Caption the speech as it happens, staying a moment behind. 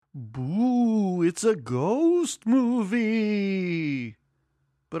Boo, it's a ghost movie.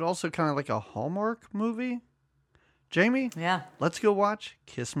 But also kind of like a Hallmark movie. Jamie? Yeah. Let's go watch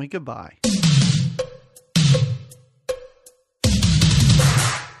Kiss Me Goodbye.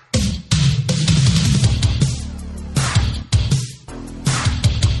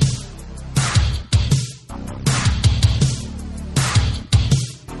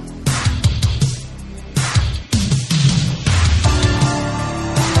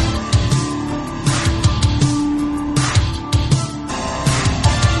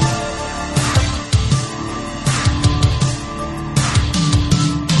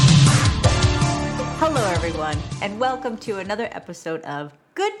 And welcome to another episode of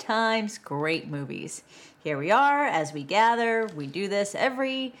Good Times, Great Movies. Here we are as we gather. We do this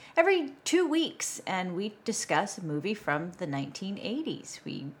every 2 weeks, and we discuss a movie from the 1980s.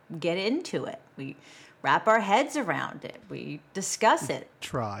 We get into it. We wrap our heads around it. We discuss it.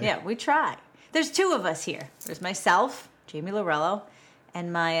 Try. Yeah, we try. There's two of us here. There's myself, Jamie Lorello,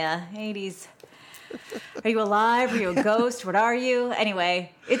 and my 80s... Are you alive? Are you a ghost? What are you?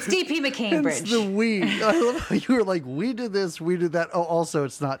 Anyway, it's DP McCambridge. It's the we. I love how you were like, we do this, we do that. Oh, also,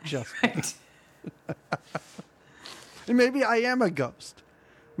 it's not just right. And maybe I am a ghost.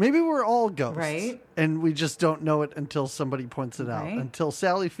 Maybe we're all ghosts. Right. And we just don't know it until somebody points it out. Right. Until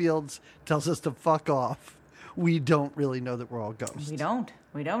Sally Fields tells us to fuck off. We don't really know that we're all ghosts. We don't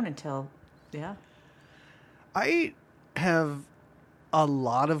until, yeah. I have a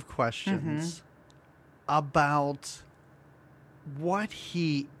lot of questions about what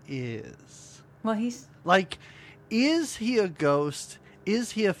he is. Well, he's... Like, is he a ghost?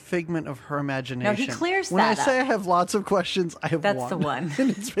 Is he a figment of her imagination? No, he clears when that I say up. I have lots of questions, I have That's one. the one. And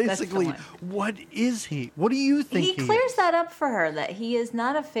it's basically, what is he? What do you think he clears is? that up for her, that he is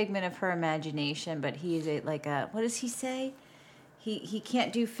not a figment of her imagination, but he is what does he say? He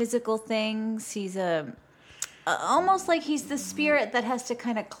can't do physical things. He's almost like he's the spirit that has to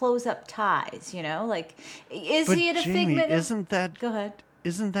kind of close up ties, you know? Like, is But he a Jamie, figment isn't that... Go ahead.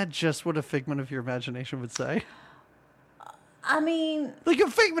 Isn't that just what a figment of your imagination would say? I mean... Like,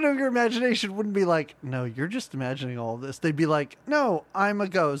 a figment of your imagination wouldn't be like, no, you're just imagining all of this. They'd be like, no, I'm a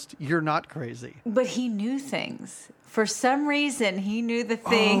ghost. You're not crazy. But he knew things. For some reason, he knew the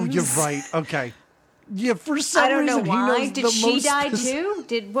things. Oh, you're right. Okay. Yeah, for some reason, I don't know why. he knows Did the she most die too?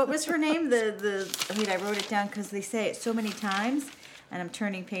 What was her name? Wait, I wrote it down because they say it so many times, and I'm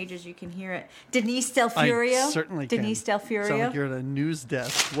turning pages. You can hear it. Denise Del Furio. I certainly can. Denise Del Furio. Sound like you're at a news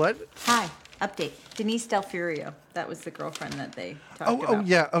desk. What? Hi. Update. Denise Del Furio. That was the girlfriend that they talked about. Oh,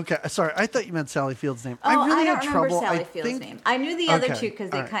 yeah. Okay. Sorry. I thought you meant Sally Fields' name. Oh, I really don't had remember trouble. Sally Field's name. I knew the other two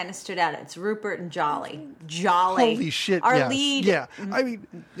because they kind of stood out. It's Rupert and Jolly. Jolly. Holy shit. Our yes. lead Yeah. I mean,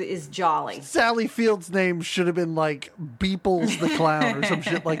 is Jolly. Sally Fields' name should have been like Beeples the Clown or some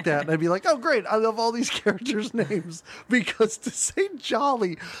shit like that. And I'd be like, oh, great. I love all these characters' names. Because to say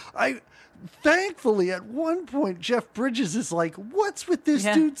Jolly, thankfully, at one point, Jeff Bridges is like, what's with this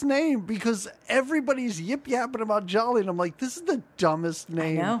dude's name? Because everybody's yip-yapping about Jolly. And I'm like, this is the dumbest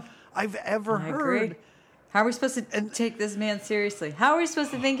name I've ever heard. Agree. How are we supposed to take this man seriously? How are we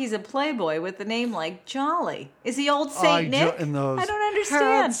supposed to think he's a playboy with a name like Jolly? Is he old Saint Nick? And those I don't understand.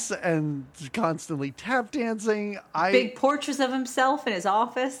 Hats and constantly tap dancing. Big portraits of himself in his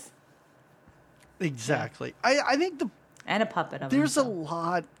office. Exactly. I think and a puppet of there's himself. a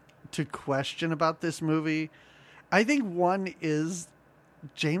lot to question about this movie. I think one is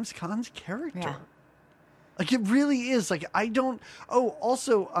James Caan's character. Yeah. Like, it really is. Like, I don't... Oh,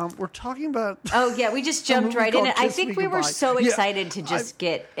 also, we're talking about... Oh, yeah, we just jumped right in it. I think we were so excited to just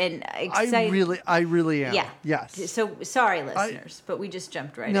get... I really am. Yeah. Yes. So, sorry, listeners, but we just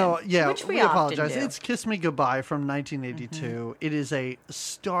jumped right in. No, yeah, which we apologize. Do. It's Kiss Me Goodbye from 1982. It is a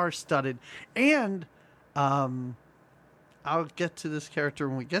star-studded... And, I'll get to this character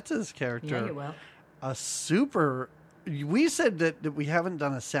when we get to this character. Yeah, you will. A super... We said that we haven't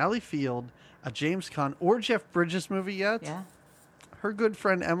done a Sally Field, a James Caan, or Jeff Bridges movie yet. Yeah. Her good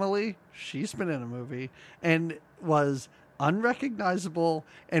friend Emily, she's been in a movie and was unrecognizable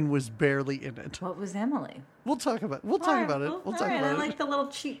and was barely in it. What was Emily? We'll talk about it. We'll talk about it. I like the little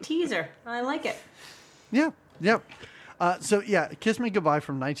cheap teaser. I like it. Yeah. Yep. Kiss Me Goodbye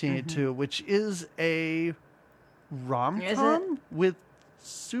from 1982, which is a rom-com with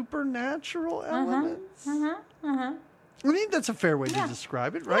supernatural elements. I think that's a fair way to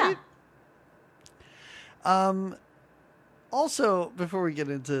describe it, right? Yeah. Also, before we get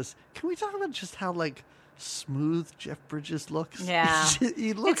into this, can we talk about just how smooth Jeff Bridges looks? Yeah.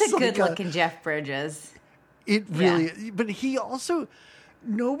 He looks it's a like good-looking Jeff Bridges. It really, but he also,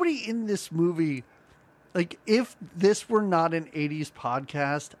 nobody in this movie Like, if this were not an 80s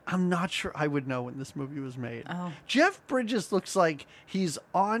podcast, I'm not sure I would know when this movie was made. Oh. Jeff Bridges looks like he's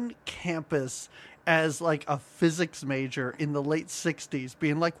on campus as, like, a physics major in the late 60s,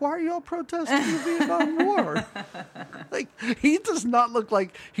 being like, why are you all protesting the Vietnam War? Like, he does not look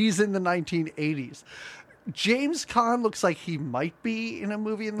like he's in the 1980s. James Caan looks like he might be in a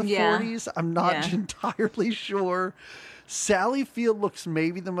movie in the 40s. I'm not entirely sure. Sally Field looks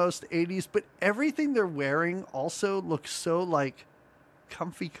maybe the most 80s, but everything they're wearing also looks so, like,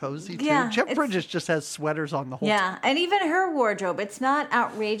 comfy, cozy, too. Yeah, Jeff Bridges just has sweaters on the whole time. Yeah, and even her wardrobe, it's not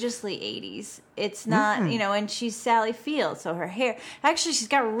outrageously 80s. It's not, and she's Sally Field, so her hair... Actually, she's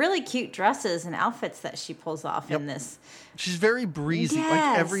got really cute dresses and outfits that she pulls off in this. She's very breezy. Yes.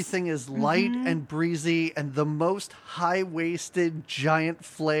 Like, everything is light and breezy, and the most high-waisted, giant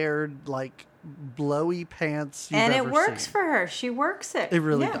flared, like, blowy pants you've and ever it works seen. for her. She works it. It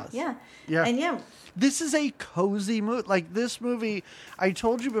really Yeah, does. Yeah. Yeah. And This is a cozy movie. Like, this movie, I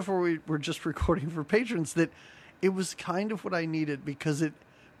told you before we were just recording for patrons that it was kind of what I needed, because it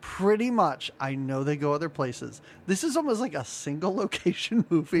pretty much, I know they go other places. This is almost like a single location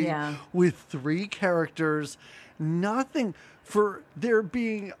movie with 3 characters. Nothing for there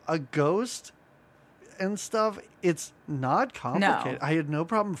being a ghost and stuff. It's not complicated. No. I had no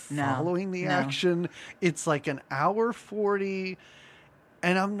problem following the action. It's like an hour 40.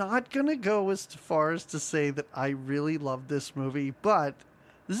 And I'm not going to go as far as to say that I really love this movie, but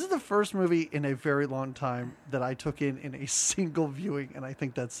this is the first movie in a very long time that I took in a single viewing, and I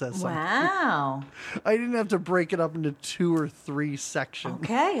think that says something. Wow. I didn't have to break it up into 2 or 3 sections.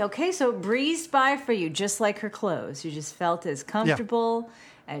 Okay, so it breezed by for you, just like her clothes. You just felt as comfortable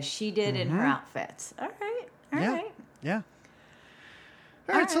as she did in her outfits. All right. Yeah.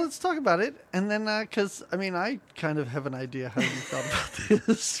 All right, so let's talk about it. And then, because, I mean, I kind of have an idea how you felt about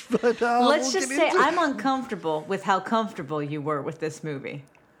this. But let's just say I'm uncomfortable with how comfortable you were with this movie.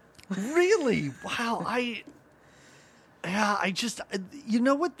 Really? Wow. You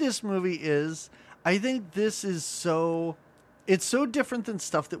know what this movie is? I think this is it's so different than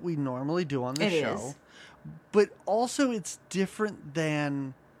stuff that we normally do on the show. Is. But also it's different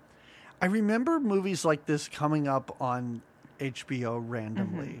than, I remember movies like this coming up on HBO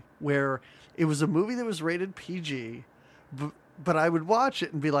randomly, where it was a movie that was rated PG, but I would watch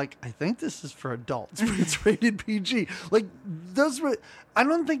it and be like, I think this is for adults, but it's rated PG. Like, I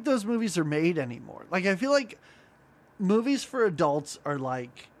don't think those movies are made anymore. Like, I feel like movies for adults are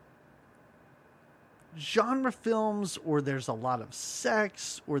like genre films, or there's a lot of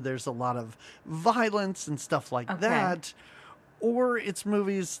sex, or there's a lot of violence and stuff like that, or it's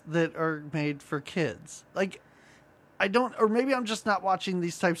movies that are made for kids. Like, or maybe I'm just not watching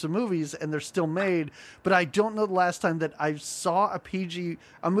these types of movies and they're still made, but I don't know the last time that I saw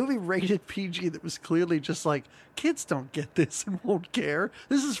a movie rated PG that was clearly just like, kids don't get this and won't care.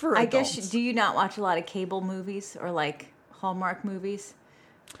 This is for adults. I guess, do you not watch a lot of cable movies or like Hallmark movies?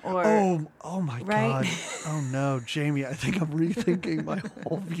 Or oh my right? God. Oh no, Jamie, I think I'm rethinking my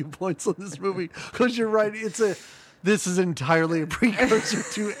whole viewpoints on this movie, because you're right. This is entirely a precursor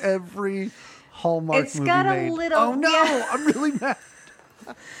to every Hallmark it's movie got made. A little. Oh no, yeah. I'm really mad.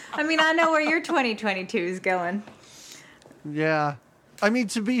 I mean, I know where your 2022 is going. Yeah. I mean,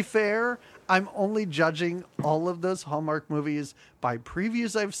 to be fair, I'm only judging all of those Hallmark movies by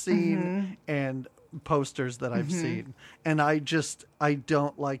previews I've seen and posters that I've seen. And I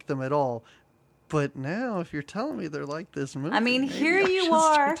don't like them at all. But now, if you're telling me they're like this movie, I mean, here you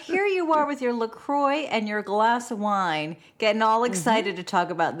are with your LaCroix and your glass of wine, getting all excited to talk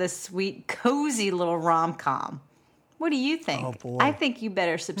about this sweet, cozy little rom-com. What do you think? Oh, boy. I think you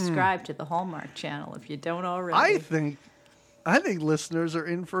better subscribe to the Hallmark Channel if you don't already. I think listeners are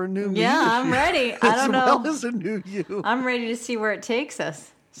in for a new me. Yeah, I'm ready. I don't know. As well as a new you. I'm ready to see where it takes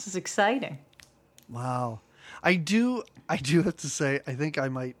us. This is exciting. Wow. I do have to say, I think I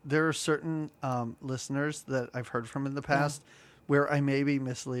might. There are certain listeners that I've heard from in the past where I may be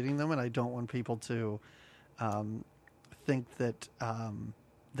misleading them, and I don't want people to think that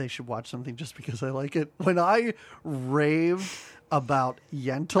they should watch something just because I like it. When I raved about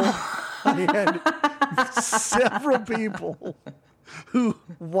Yentl, I had several people who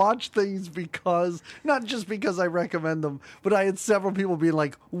watch things because, not just because I recommend them, but I had several people being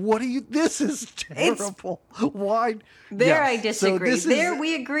like, this is terrible. Why? There I disagree. So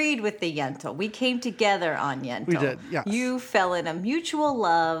we agreed with the Yentl. We came together on Yentl. We did, yes. You fell in a mutual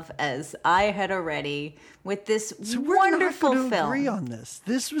love, as I had already, with this wonderful we're not going to film. agree on this.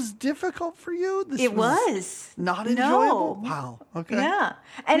 This was difficult for you? It was. Not enjoyable? No. Wow. Okay. Yeah.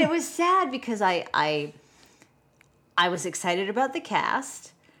 And it was sad because I was excited about the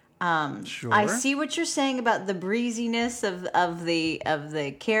cast. Sure. I see what you're saying about the breeziness of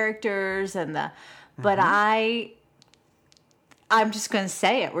the characters and the, but I'm just going to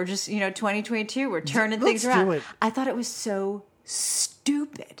say it. We're just 2022. We're turning things Let's do around. it. I thought it was so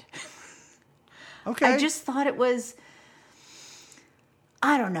stupid. Okay. I just thought it was.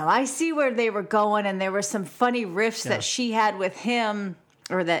 I don't know. I see where they were going, and there were some funny riffs that she had with him,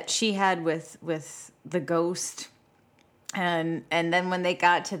 or that she had with the ghost. And then when they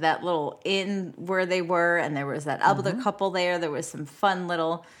got to that little inn where they were, and there was that other couple there was some fun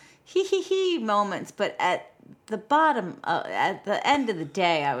little hee moments. But at the bottom, at the end of the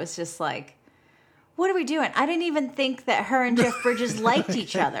day, I was just like, what are we doing? I didn't even think that her and Jeff Bridges liked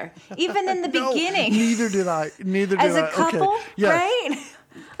each other, even in the beginning. Neither did I. As a couple, okay. Yes. right?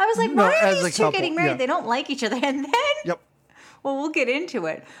 I was like, No, why are as a these two couple, getting married? yeah. They don't like each other. And then, Yep. well, we'll get into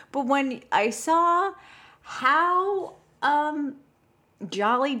it. But when I saw how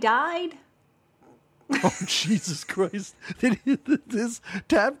Jolly died, Oh, Jesus Christ. This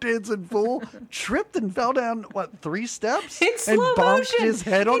tap dancing fool tripped and fell down, 3 steps? in and slow bonked motion, his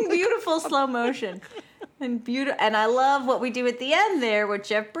head on in beautiful slow motion, and I love what we do at the end there with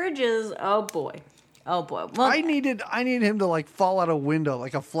Jeff Bridges. Oh boy. Well, I needed him to fall out a window,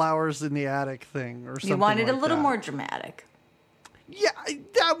 like a flowers in the attic thing or something. you wanted like a little that. more dramatic. Yeah,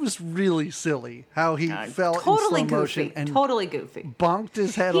 that was really silly how he fell Totally in slow motion goofy. and Totally goofy. bonked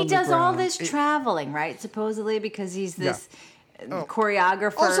his head He on the does all ground. this traveling, right? Supposedly because he's this Oh.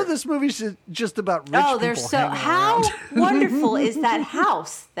 choreographer. Also, this movie's just about rich people they're so hanging how around. wonderful is that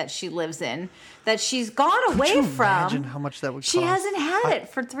house that she lives in that she's gone away Could you from. imagine how much that would She cost? hasn't had it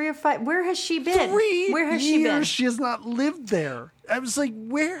for 3 or 5. Where has she been? 3 Where has years she been? she has not lived there. I was like,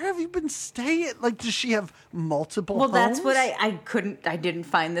 where have you been staying? Does she have multiple Well, that's homes? what I didn't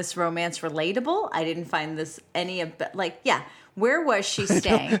find this romance relatable. I didn't find this where was she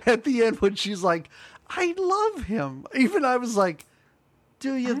staying? At the end when she's like, I love him. Even I was like,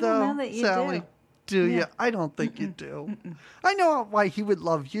 do you I don't though, know that you Sally? do. Do Yeah. you? I don't think you do. I know why he would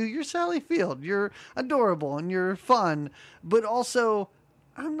love you. You're Sally Field. You're adorable and you're fun. But also,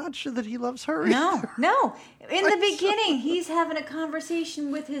 I'm not sure that he loves her either. No. In the beginning, he's having a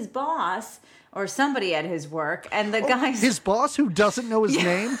conversation with his boss or somebody at his work, and the guy's His boss, who doesn't know his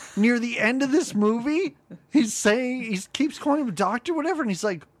name, near the end of this movie, he keeps calling him doctor, whatever, and he's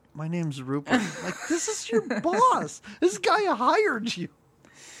like, my name's Rupert. Like, this is your boss. This guy hired you.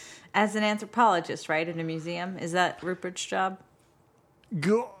 as an anthropologist, right, in a museum. Is that Rupert's job?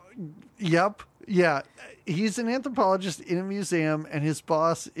 Yep. Yeah. He's an anthropologist in a museum, and his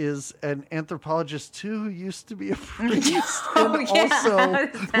boss is an anthropologist too, who used to be a priest. Oh, and yeah. How also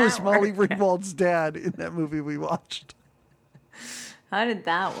does that was Molly work? Ringwald's dad in that movie we watched. How did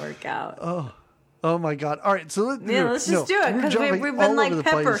that work out? Oh my God. All right. So Let's just do it, we're because jumping we've all been like over the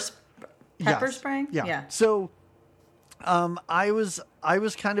place. pepper Yes. spraying. Yeah. So, I was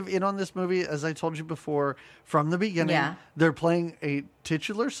kind of in on this movie, as I told you before, from the beginning. Yeah. They're playing a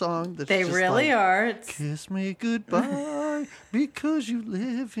titular song. That's They just really like, are. It's Kiss me goodbye because you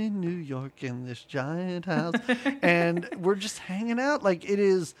live in New York in this giant house. And we're just hanging out. Like, it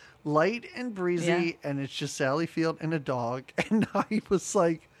is light and breezy, and it's just Sally Field and a dog. And I was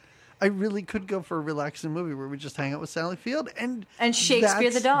like, I really could go for a relaxing movie where we just hang out with Sally Field and Shakespeare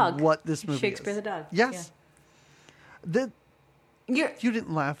the that's dog. What this movie Shakespeare is. the dog. Yes. You're You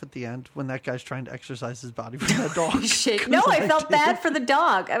didn't laugh at the end when that guy's trying to exercise his body from that dog. shake. No, I felt bad for the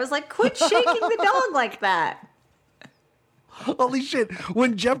dog. I was like, quit shaking the dog like that. Holy shit.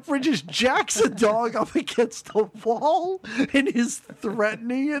 When Jeff Bridges jacks a dog up against the wall and is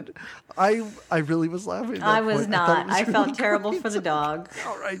threatening it, I really was laughing. At that I was point. not. thought it was I felt really terrible great. for the dog.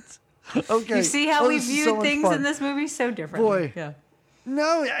 All right. Okay. You see how we this is viewed so much things fun. in this movie so differently. Boy. Yeah.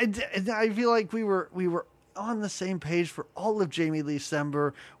 No, I feel like we were on the same page for all of Jamie Lee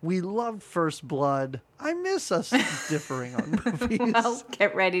Sember. We loved First Blood. I miss us differing on movies. Well,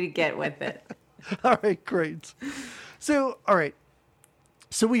 get ready to get with it. All right, great. So, all right.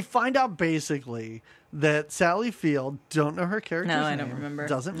 So we find out basically that Sally Field, don't know her character's No, I name. don't remember.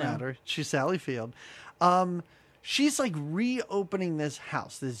 Doesn't No. matter. She's Sally Field. She's like reopening this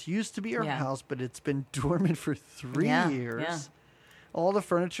house. This used to be her Yeah. house, but it's been dormant for 3 Yeah, years. yeah. All the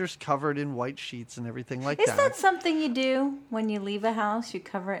furniture's covered in white sheets and everything like Is that. that something you do when you leave a house? You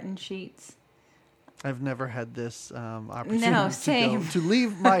cover it in sheets? I've never had this opportunity No, to same. to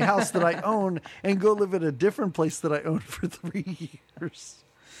leave my house that I own and go live at a different place that I own for 3 years.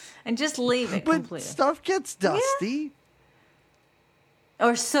 And just leave it But completely. stuff gets dusty.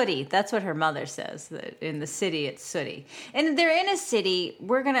 Or sooty. That's what her mother says. That in the city, it's sooty. And they're in a city.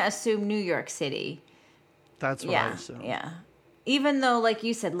 We're going to assume New York City. That's what I Yeah, assume. yeah. even though, like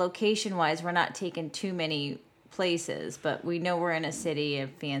you said, location-wise, we're not taking too many places, but we know we're in a city, a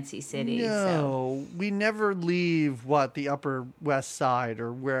fancy city. No, we never leave the Upper West Side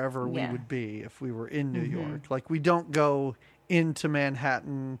or wherever we would be if we were in New York. Like, we don't go into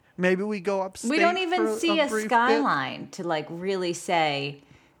Manhattan. Maybe we go upstate. We don't even see a brief skyline to like really say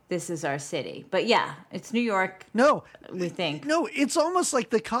this is our city. But yeah, it's New York. No, we think. No, it's almost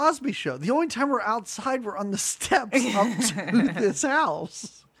like the Cosby Show. The only time we're outside, we're on the steps up to this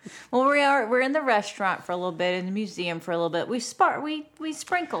house. Well, we're in the restaurant for a little bit, in the museum for a little bit. We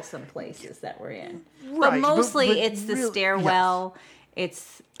sprinkle some places that we're in, right, but mostly but it's the really, stairwell.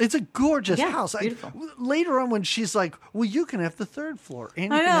 It's a gorgeous house. Beautiful. Later on, when she's like, "Well, you can have the third floor, and you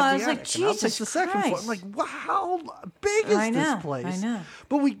can have the attic, and I'll take the second floor." I'm like, "Wow, how big is this place?" I know.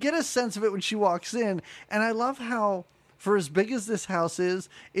 But we get a sense of it when she walks in, and I love how, for as big as this house is,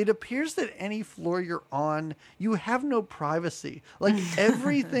 it appears that any floor you're on, you have no privacy. Like,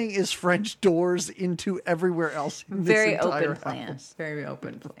 everything is French doors into everywhere else in Very this entire open plan. house. Very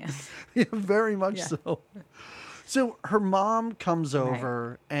open plan. Yeah, very much so. So her mom comes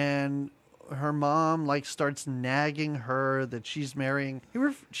over, and her mom starts nagging her that she's marrying.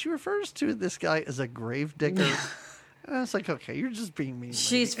 She refers to this guy as a gravedigger. And I was like, okay, you're just being mean.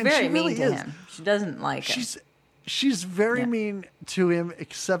 She's and very she really mean to is. him. She doesn't like him. She's very mean to him,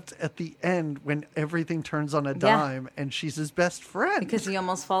 except at the end when everything turns on a dime and she's his best friend. Because he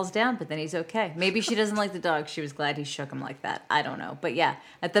almost falls down, but then he's okay. Maybe she doesn't like the dog. She was glad he shook him like that. I don't know. But yeah,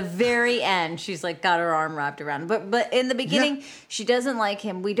 at the very end, she's like got her arm wrapped around him. But in the beginning, she doesn't like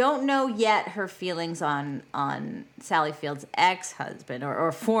him. We don't know yet her feelings on Sally Field's ex-husband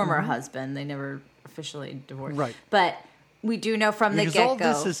or former husband. They never officially divorced. Right. But we do know from the get-go. All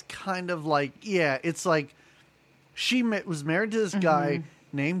this is kind of like, it's like, she was married to this guy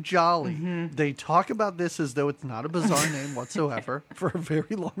named Jolly. They talk about this as though it's not a bizarre name whatsoever for a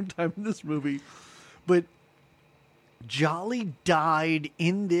very long time in this movie. But Jolly died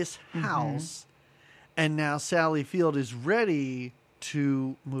in this house, and now Sally Field is ready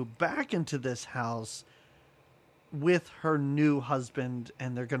to move back into this house with her new husband,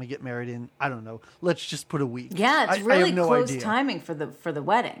 and they're going to get married in, I don't know, let's just put a week. Yeah, it's really I have no close idea. timing for the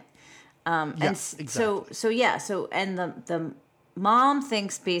wedding. Exactly. So the mom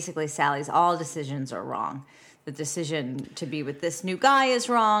thinks basically Sally's all decisions are wrong. The decision to be with this new guy is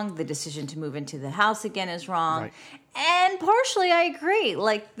wrong. The decision to move into the house again is wrong. Right. And partially I agree.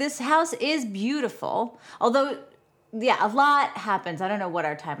 Like, this house is beautiful. Although, a lot happens. I don't know what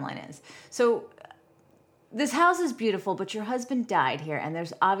our timeline is. So this house is beautiful, but your husband died here, and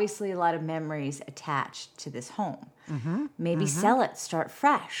there's obviously a lot of memories attached to this home. Maybe sell it, start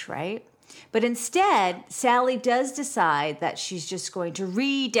fresh, right? But instead, Sally does decide that she's just going to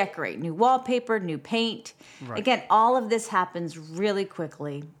redecorate. New wallpaper, new paint. Right. Again, all of this happens really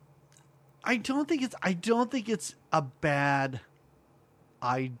quickly. I don't think it's a bad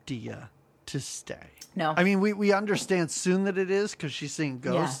idea to stay. No. I mean, we understand soon that it is because she's seeing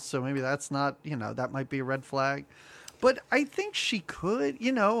ghosts, so maybe that's not, that might be a red flag. But I think she could,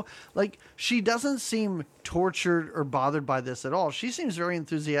 she doesn't seem tortured or bothered by this at all. She seems very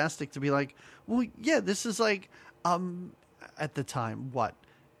enthusiastic to be like, well, yeah, this is like, at the time, what?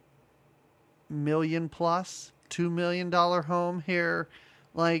 $1 million plus, $2 million home here.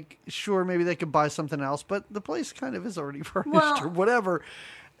 Like, sure, maybe they could buy something else, but the place kind of is already furnished or whatever.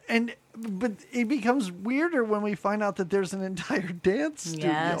 But it becomes weirder when we find out that there's an entire dance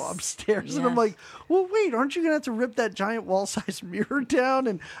studio upstairs. Yes. And I'm like, well, wait, aren't you going to have to rip that giant wall-sized mirror down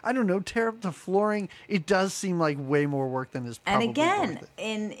and, I don't know, tear up the flooring? It does seem like way more work than is probably worth it. And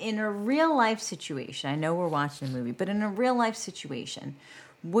again, in a real-life situation, I know we're watching a movie, but in a real-life situation,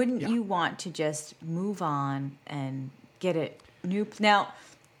 wouldn't you want to just move on and get it new? Now,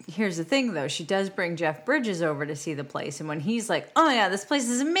 here's the thing, though. She does bring Jeff Bridges over to see the place, and when he's like, "Oh yeah, this place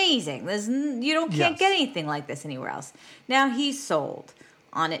is amazing. Can't get anything like this anywhere else." Now he's sold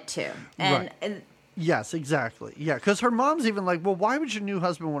on it too, and yes, exactly, yeah. Because her mom's even like, "Well, why would your new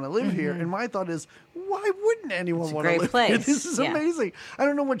husband want to live here?" And my thought is, why wouldn't anyone want to live here? This is amazing. I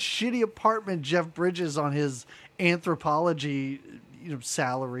don't know what shitty apartment Jeff Bridges on his anthropology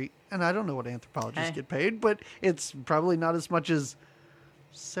salary, and I don't know what anthropologists get paid, but it's probably not as much as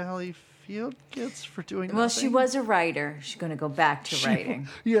Sally Field gets for doing nothing. Well, she was a writer. She's going to go back to writing.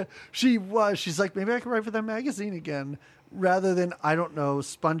 Yeah, she was. She's like, maybe I can write for that magazine again, rather than, I don't know,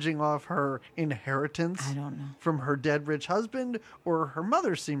 sponging off her inheritance from her dead rich husband, or her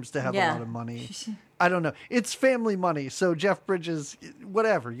mother seems to have a lot of money. I don't know. It's family money, so Jeff Bridges,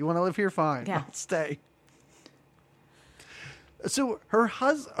 whatever. You want to live here? Fine. Yeah. I'll stay. So her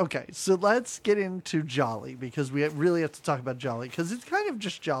husband. Okay, so let's get into Jolly because we really have to talk about Jolly because it's kind of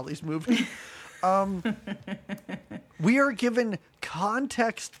just Jolly's movie. We are given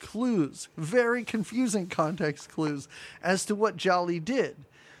context clues, very confusing context clues as to what Jolly did.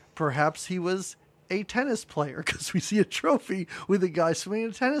 Perhaps he was a tennis player because we see a trophy with a guy swinging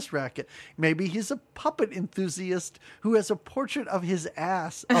a tennis racket. Maybe he's a puppet enthusiast who has a portrait of his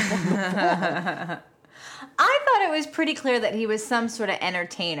ass up on the wall. I thought it was pretty clear that he was some sort of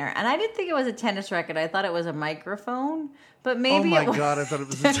entertainer, and I didn't think it was a tennis racket. I thought it was a microphone, but maybe oh my it was God, I thought it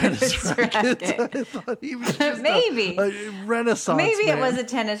was a tennis racket. I thought he was just maybe a Renaissance maybe man. it was a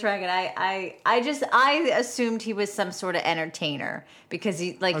tennis racket. I assumed he was some sort of entertainer because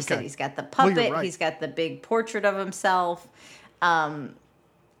he, like you said, he's got the Well, you're puppet, right. he's got the big portrait of himself. When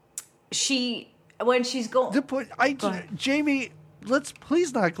she's going, The point, Jamie, let's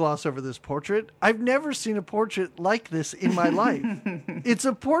please not gloss over this portrait. I've never seen a portrait like this in my life. It's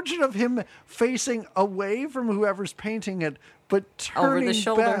a portrait of him facing away from whoever's painting it, but Over the turning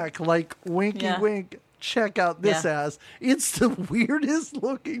shoulder. back like winky Yeah. wink. Check out this Yeah. ass. It's the weirdest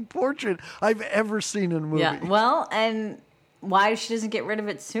looking portrait I've ever seen in a movie. yeah, well, and why she doesn't get rid of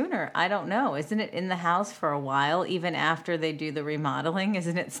it sooner, I don't know. Isn't it in the house for a while, even after they do the remodeling?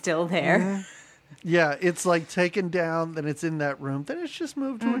 Isn't it still there? Mm-hmm. Yeah, it's like taken down, then it's in that room, then it's just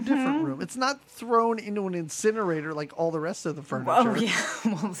moved to a different room. It's not thrown into an incinerator like all the rest of the furniture. Oh yeah,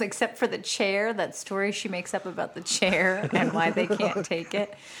 well, except for the chair. That story she makes up about the chair and why they can't take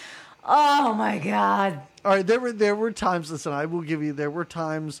it. Oh my God! All right, there were times. Listen, I will give you. There were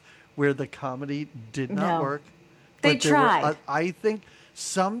times where the comedy did not No. work. They but there were- tried. I think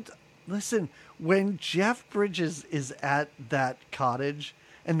some. Listen, when Jeff Bridges is at that cottage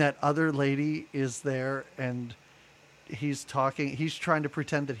and that other lady is there and he's talking, he's trying to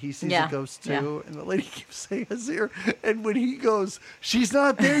pretend that he sees Yeah, a ghost too, yeah. and the lady keeps saying, "Is here?" And when he goes, "She's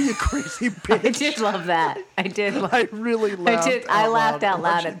not there, you crazy bitch." I did love that. I did. I really laughed. I laughed out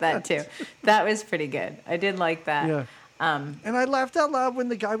loud watching at that too. That was pretty good. I did like that. Yeah. And I laughed out loud when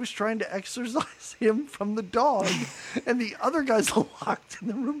the guy was trying to exorcise him from the dog, and the other guy's locked in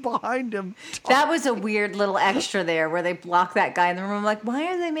the room behind him. That was a weird little extra there where they block that guy in the room. I'm like, why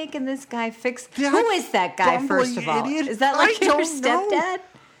are they making this guy fix? That Who is that guy, first of all? bumbling idiot. Is that like I your don't know.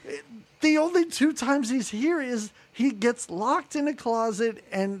 stepdad? The only two times he's here is he gets locked in a closet,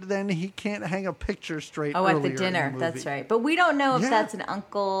 and then he can't hang a picture straight. Oh, at earlier the in dinner. movie. That's right. But we don't know if Yeah. that's an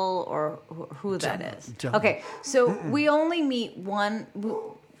uncle or who that is. Don't. Okay, so we only meet one.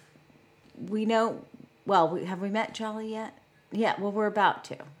 We know. Well, have we met Jolly yet? Yeah. Well, we're about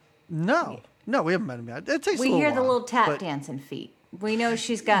to. No, we haven't met him yet. It takes. We a little hear the while, little tap but- dancing feet. We know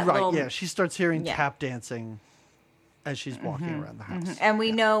she's got Right? little. Yeah, she starts hearing Yeah. tap dancing as she's walking around the house. And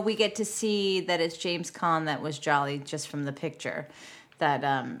we know we get to see that it's James Caan that was Jolly just from the picture. That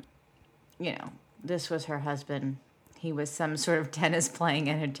this was her husband. He was some sort of tennis playing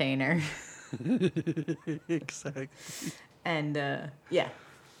entertainer. Exactly. And yeah.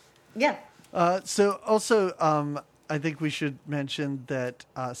 So also, I think we should mention that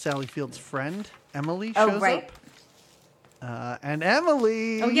Sally Field's friend Emily shows Oh right. up. And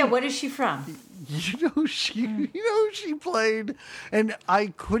Emily. Oh yeah. What is she from? You know who she played, and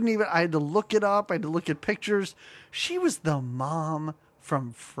I couldn't even. I had to look it up. I had to look at pictures. She was the mom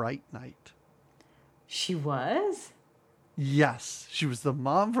from Fright Night. She was. Yes, she was the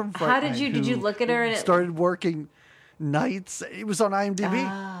mom from Fright How Night. did you who look at her and it- started working nights? It was on IMDb.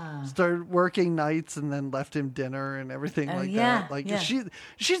 Ah. Started working nights and then left him dinner and everything Oh, like yeah, that. Like yeah.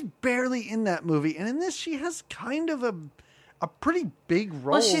 she's barely in that movie, and in this she has kind of a pretty big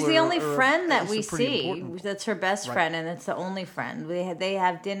role. Well, she's the only or friend that at we least a pretty see. important- That's her best Right. friend, and it's the only friend. They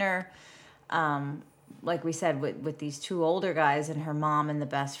have dinner, like we said, with these two older guys and her mom and the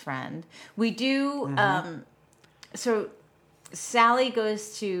best friend. We do. Mm-hmm. So Sally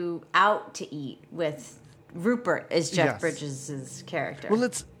goes out to eat with Rupert as Jeff Yes. Bridges' character. Well,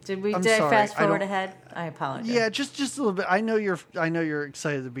 let's. Did I'm I sorry, fast I forward don't- ahead? I apologize. Yeah, just a little bit. I know you're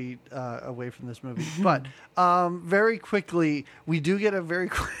excited to be away from this movie, but very quickly we do get a very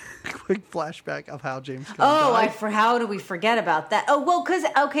quick flashback of how James Caan died. How do we forget about that? Oh, well,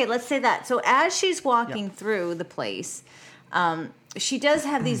 let's say that. So as she's walking through the place, she does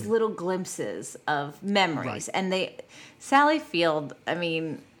have these little glimpses of memories, Right. and Sally Field. I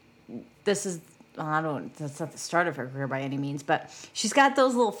mean, that's not the start of her career by any means, but she's got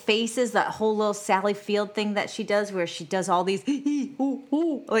those little faces, that whole little Sally Field thing that she does, where she does all these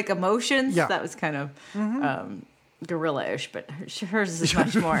like emotions. Yeah. That was kind of gorilla-ish, but hers is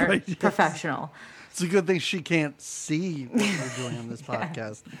much more Right, yes. professional. It's a good thing she can't see what we're doing on this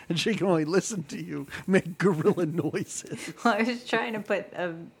podcast, and she can only listen to you make gorilla noises. Well, I was trying to put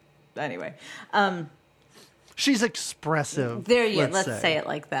anyway. She's expressive. Let's say it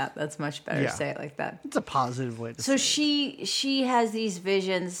like that. That's much better Yeah. to say it like that. It's a positive way to So say it. she has these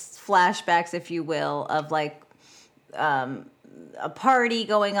visions, flashbacks, if you will, of like a party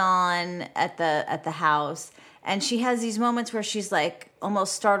going on at the house, and she has these moments where she's like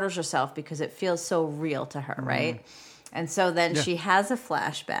almost startles herself because it feels so real to her, right? And so then she has a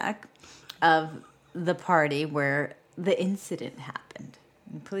flashback of the party where the incident happened.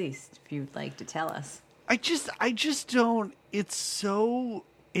 And please, if you'd like to tell us. I just don't. It's so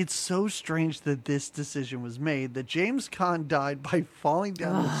strange that this decision was made. That James Caan died by falling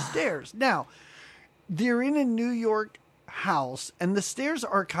down the stairs. Now, they're in a New York house, and the stairs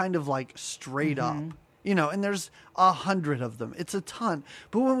are kind of like straight up, and there's 100 of them. It's a ton.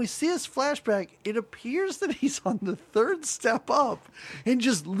 But when we see his flashback, it appears that he's on the third step up and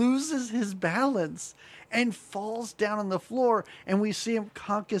just loses his balance and falls down on the floor. And we see him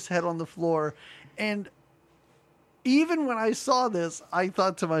conk his head on the floor. And even when I saw this, I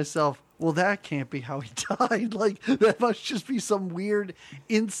thought to myself, well, that can't be how he died. Like, that must just be some weird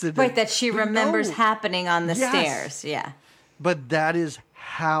incident. Right, that she remembers no. happening on the Yes. stairs. Yeah. But that is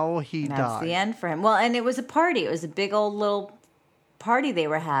how he died. That's the end for him. Well, and it was a party. It was a big old little party they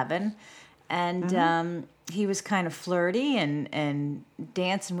were having. And he was kind of flirty and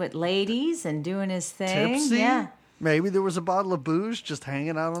dancing with ladies and doing his thing. Tipsy. Yeah. Maybe there was a bottle of booze just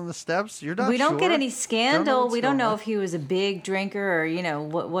hanging out on the steps. You're not We don't sure. get any scandal. what's We don't going know on. if he was a big drinker or,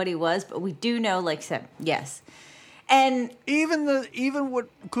 what he was. But we do know, like I said, yes. And Even what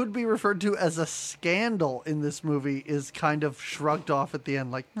could be referred to as a scandal in this movie is kind of shrugged off at the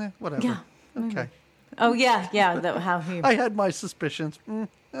end, like, whatever. Yeah. Okay. oh yeah, how he I had my suspicions.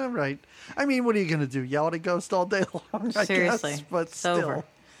 All right. I mean, what are you going to do? Yell at a ghost all day long? I seriously, guess, but it's still. over.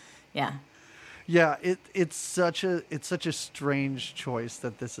 Yeah. Yeah, it's such a strange choice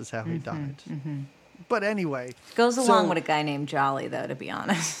that this is how he died. But anyway, Goes along so- with a guy named Jolly, though, to be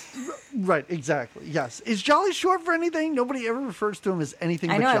honest. right, exactly. Yes, is Jolly short for anything? Nobody ever refers to him as anything.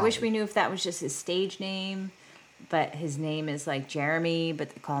 I but know. Jolly. I wish we knew if that was just his stage name, but his name is like Jeremy, but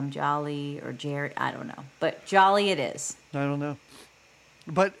they call him Jolly or Jerry. I don't know, but Jolly it is. I don't know.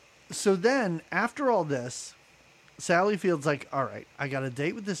 But so then, after all this, Sally Field's like, all right, I got a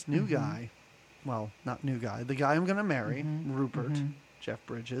date with this new guy. Well, not new guy. The guy I'm going to marry, Rupert, Jeff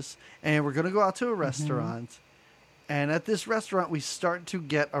Bridges. And we're going to go out to a restaurant. And at this restaurant, we start to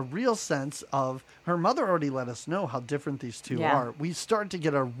get a real sense of, her mother already let us know how different these two Yeah. are. We start to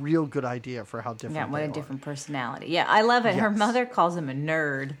get a real good idea for how different Yeah, what they a are. different personality. Yeah, I love it. Her Yes. mother calls him a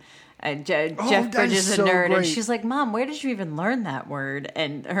nerd. Jeff that Bridges is is a so nerd, and great. she's like, "Mom, where did you even learn that word?"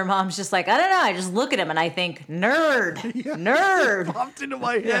 And her mom's just like, "I don't know. I just look at him and I think nerd, nerd." Popped into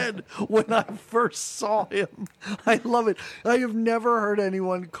my head when I first saw him. I love it. I have never heard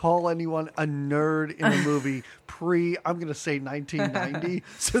anyone call anyone a nerd in a movie I'm going to say 1990.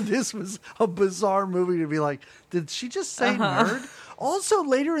 So this was a bizarre movie to be like, did she just say nerd? Also,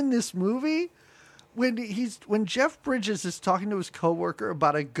 later in this movie, when Jeff Bridges is talking to his coworker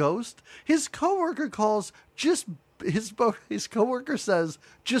about a ghost, his coworker calls his coworker says,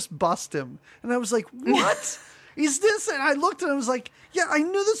 "Just bust him." And I was like, "What is this?" And I looked at him and was like, "Yeah, I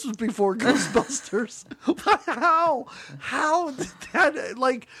knew this was before Ghostbusters." But how did that,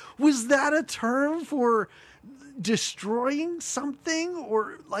 like, was that a term for destroying something,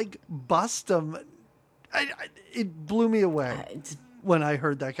 or like bust him? It blew me away when I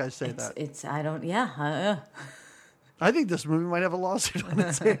heard that guy say that. I think this movie might have a lawsuit on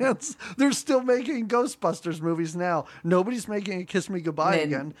its hands. They're still making Ghostbusters movies now. Nobody's making a Kiss Me Goodbye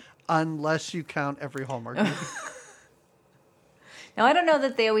again, unless you count every Hallmark movie. Now, I don't know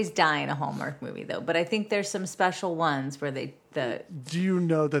that they always die in a Hallmark movie, though, but I think there's some special ones where Do you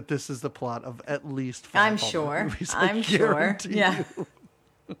know that this is the plot of at least 5 I'm Hallmark sure. movies? I'm sure. guarantee Yeah. you.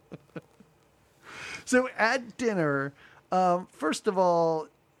 So at dinner, first of all,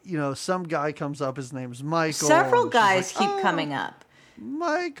 some guy comes up. His name's Michael. Several and she's guys like, keep coming up.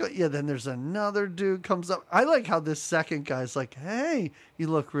 Michael. Yeah, then there's another dude comes up. I like how this second guy's like, "Hey, you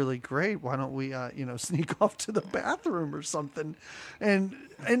look really great. Why don't we, sneak off to the bathroom or something?" And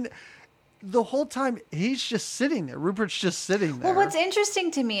the whole time he's just sitting there. Rupert's just sitting there. Well, what's interesting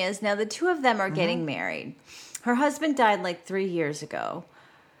to me is now the two of them are getting married. Her husband died like 3 years ago.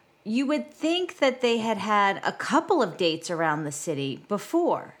 You would think that they had a couple of dates around the city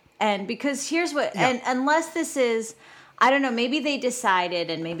before. And because here's what, and unless this is, I don't know, maybe they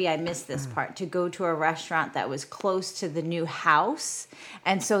decided, and maybe I missed this part, to go to a restaurant that was close to the new house.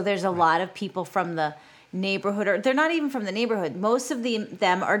 And so there's a lot of people from the neighborhood, or they're not even from the neighborhood. Most of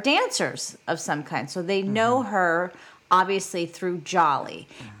them are dancers of some kind. So they know her obviously through Jolly.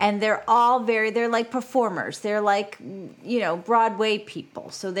 And they're like performers. They're like, Broadway people.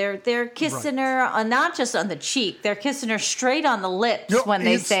 So they're kissing her, not just on the cheek, they're kissing her straight on the lips when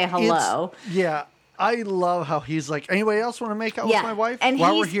they say hello. Yeah. I love how he's like, anybody else want to make out with my wife? And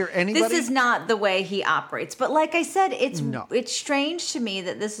while we're here, anybody? This is not the way he operates. But like I said, it's strange to me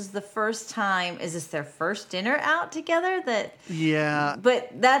that this is the first time. Is this their first dinner out together? Yeah.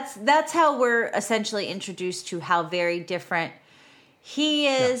 But that's how we're essentially introduced to how very different he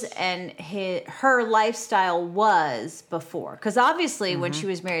is and her lifestyle was before. Because obviously when she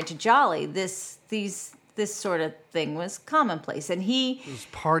was married to Jolly, this sort of thing was commonplace, and there's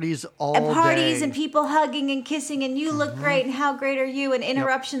parties all day. And people hugging and kissing, and you look great, and how great are you, and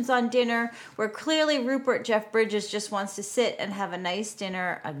interruptions on dinner, where clearly Rupert Jeff Bridges just wants to sit and have a nice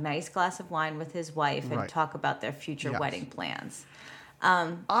dinner, a nice glass of wine with his wife, and talk about their future wedding plans.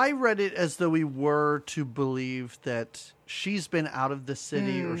 I read it as though we were to believe that she's been out of the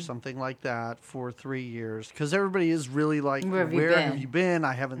city or something like that for 3 years, because everybody is really like, where have you been?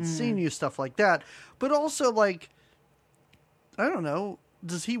 I haven't seen you, stuff like that. But also, like, I don't know,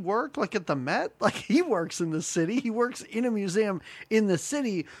 does he work like at the Met? Like, he works in the city. He works in a museum in the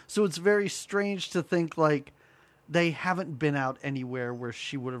city. So it's very strange to think like they haven't been out anywhere where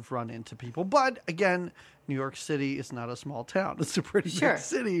she would have run into people. But again, New York City is not a small town. It's a pretty big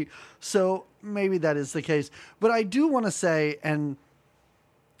city. So maybe that is the case. But I do want to say, and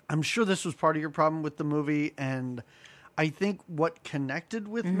I'm sure this was part of your problem with the movie, and I think what connected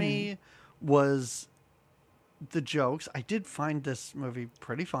with me was the jokes. I did find this movie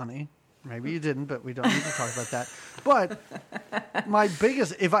pretty funny. Maybe you didn't, but we don't need to talk about that. But my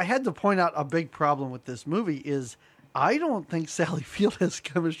biggest, if I had to point out a big problem with this movie, is I don't think Sally Field has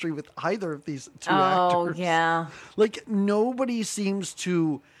chemistry with either of these two actors. Oh, yeah. Like, nobody seems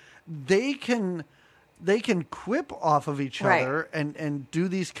to, they can quip off of each other and do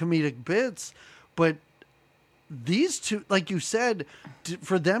these comedic bits, but these two, like you said,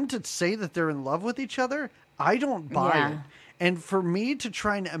 for them to say that they're in love with each other, I don't buy it. And for me to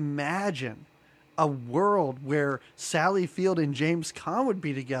try and imagine a world where Sally Field and James Caan would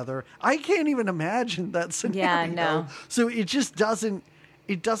be together, I can't even imagine that scenario. Yeah, no. So it just doesn't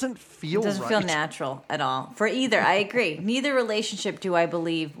feel right. It doesn't feel natural at all. For either, I agree. Neither relationship, do I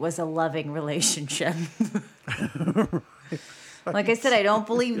believe, was a loving relationship. Like I said, I don't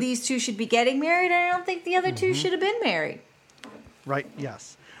believe these two should be getting married. I don't think the other two should have been married. Right,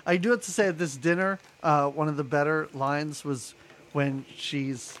 yes. I do have to say at this dinner, one of the better lines was when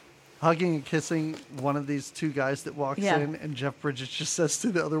she's hugging and kissing one of these two guys that walks in, and Jeff Bridges just says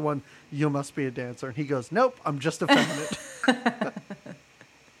to the other one, "You must be a dancer." And he goes, "Nope, I'm just a feminine."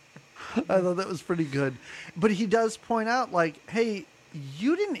 I thought that was pretty good. But he does point out, like, hey,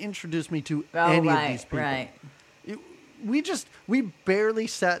 you didn't introduce me to any of these people. Right. We barely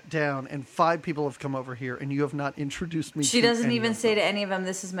sat down, and 5 people have come over here, and you have not introduced me. She doesn't even say to any of them,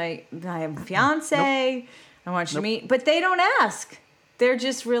 "This is my fiance. Nope. I want you to meet." But they don't ask. They're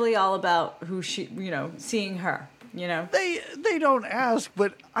just really all about who she, seeing her. They don't ask,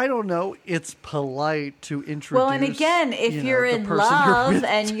 but I don't know. It's polite to introduce. Well, and again, if you're in love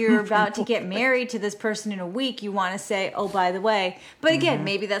and you're about to get married to this person in a week, you want to say, "Oh, by the way." But again,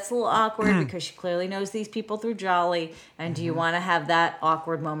 maybe that's a little awkward because she clearly knows these people through Jolly. And do you want to have that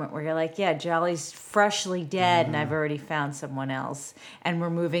awkward moment where you're like, "Yeah, Jolly's freshly dead, and I've already found someone else, and we're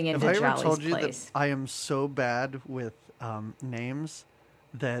moving into Jolly's place." Have I ever told you that I am so bad with names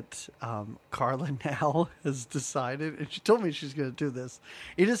that Carla now has decided, and she told me she's going to do this.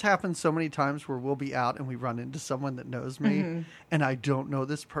 It has happened so many times where we'll be out and we run into someone that knows me, and I don't know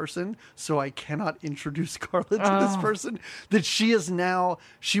this person, so I cannot introduce Carla to this person, that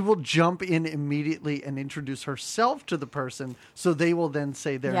she will jump in immediately and introduce herself to the person, so they will then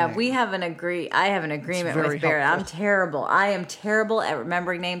say their name. I have an agreement with Barrett. I'm terrible. I am terrible at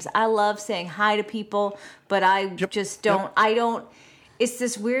remembering names. I love saying hi to people, but I just don't. I don't. It's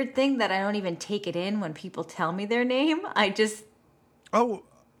this weird thing that I don't even take it in when people tell me their name. Oh,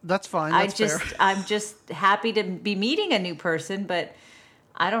 that's fine. That's fair. I'm just happy to be meeting a new person, but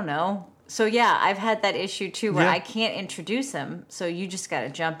I don't know. So yeah, I've had that issue too, where I can't introduce them. So you just got to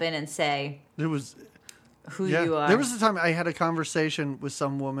jump in and say who you are. There was a time I had a conversation with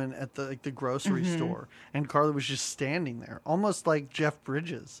some woman at the grocery store, and Carla was just standing there, almost like Jeff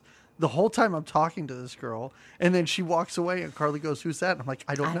Bridges. The whole time I'm talking to this girl, and then she walks away, and Carly goes, "Who's that?" And I'm like,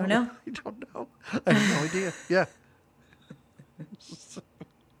 I don't know. I don't know. I have no idea. Yeah.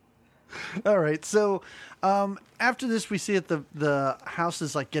 All right. So after this, we see that the house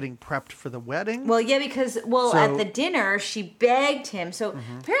is like getting prepped for the wedding. Well, yeah, because at the dinner she begged him. So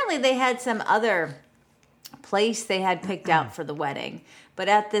apparently they had some other place they had picked out for the wedding. But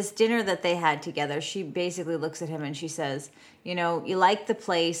at this dinner that they had together, she basically looks at him and she says, you know, you like the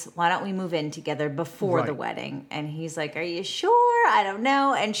place. Why don't we move in together before the wedding? And he's like, are you sure? I don't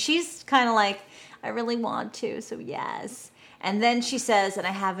know. And she's kind of like, I really want to, so yes. And then she says, and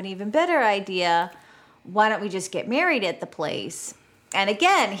I have an even better idea. Why don't we just get married at the place? And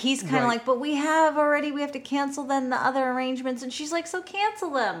again, he's kind of like, but we have to cancel then the other arrangements. And she's like, so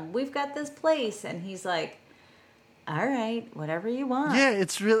cancel them. We've got this place. And he's like, all right, whatever you want. Yeah,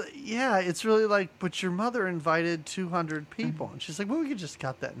 it's really like, but your mother invited 200 people. And she's like, well, we could just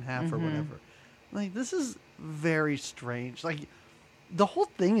cut that in half or whatever. Like, this is very strange. Like, the whole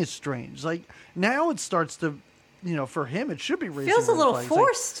thing is strange. Like, now it starts to, you know, for him, it should be raising feels a little flags.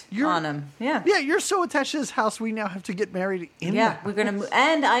 forced like, on him. Yeah. Yeah, you're so attached to this house, we now have to get married in the house. We're going to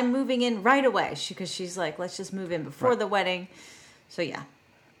and I'm moving in right away because she's like, let's just move in before the wedding. So, yeah.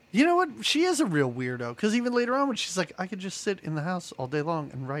 You know what? She is a real weirdo. Because even later on when she's like, I could just sit in the house all day long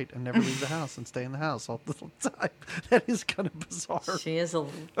and write and never leave the house and stay in the house all the time. That is kind of bizarre. She is a... All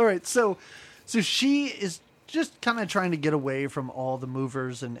right, so she is just kind of trying to get away from all the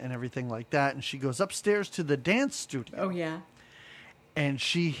movers and everything like that. And she goes upstairs to the dance studio. Oh, yeah. And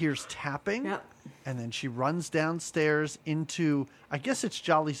she hears tapping. Yep. And then she runs downstairs into, I guess it's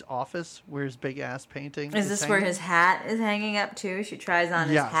Jolly's office where his big ass painting is this hanging. where his hat is hanging up too? She tries on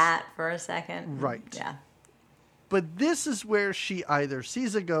his hat for a second. Right. Yeah. But this is where she either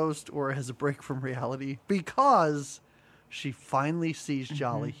sees a ghost or has a break from reality because she finally sees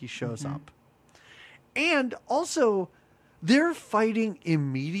Jolly. He shows up. And also, they're fighting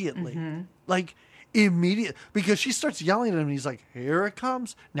immediately. Like, immediate, because she starts yelling at him and he's like, here it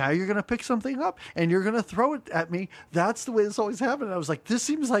comes, now you're gonna pick something up and you're gonna throw it at me. That's the way this always happened. And I was like, this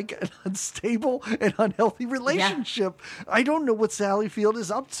seems like an unstable and unhealthy relationship. I don't know what Sally Field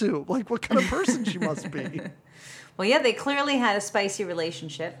is up to, like what kind of person she must be. Well, yeah, they clearly had a spicy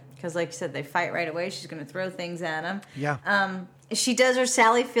relationship because, like you said, they fight right away. She's going to throw things at him. Yeah. She does her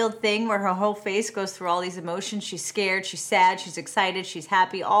Sally Field thing where her whole face goes through all these emotions. She's scared, she's sad, she's excited, she's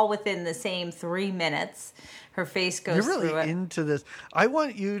happy, all within the same 3 minutes. Her face goes through it. You're really into this. I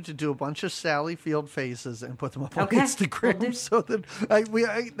want you to do a bunch of Sally Field faces and put them up on Instagram so that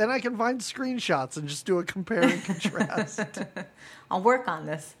then I can find screenshots and just do a compare and contrast. I'll work on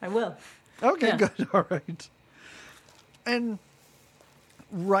this. I will. Okay, good. All right. And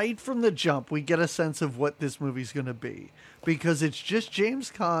right from the jump, we get a sense of what this movie's going to be. Because it's just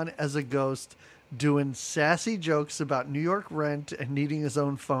James Caan as a ghost doing sassy jokes about New York rent and needing his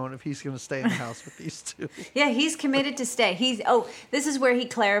own phone if he's going to stay in the house with these two. Yeah, he's committed to stay. This is where he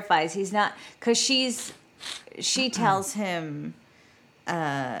clarifies. He's not, because she tells him,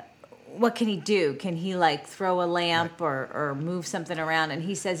 what can he do? Can he like throw a lamp or move something around? And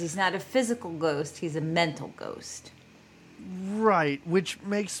he says he's not a physical ghost, he's a mental ghost. Right, which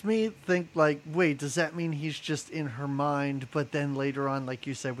makes me think, like, wait, does that mean he's just in her mind, but then later on, like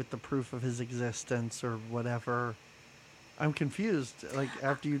you said, with the proof of his existence or whatever? I'm confused. Like,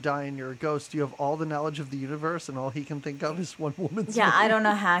 after you die and you're a ghost, you have all the knowledge of the universe, and all he can think of is one woman's name. I don't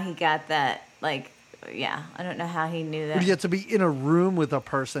know how he got that. Like, I don't know how he knew that. But you have to be in a room with a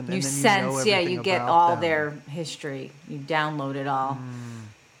person, and then you know everything you get about all them. their history. You download it all.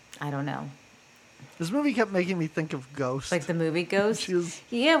 I don't know. This movie kept making me think of Ghost. Like the movie Ghost?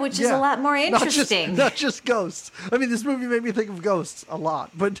 Which is a a lot more interesting. Not just Ghosts. I mean, this movie made me think of Ghosts a lot,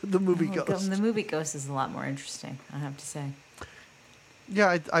 but the movie Ghost. The movie Ghost is a lot more interesting, I have to say.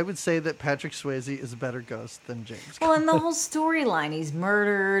 Yeah, I would say that Patrick Swayze is a better ghost than James Caan. Well, and the whole storyline, he's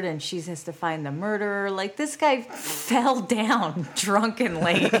murdered and she has to find the murderer. Like, this guy fell down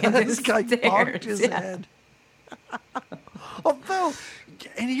drunkenly in this guy stairs. bonked his head. Although,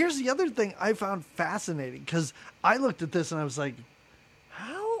 and here's the other thing I found fascinating, because I looked at this and I was like,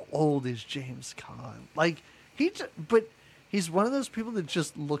 how old is James Caan? Like, but he's one of those people that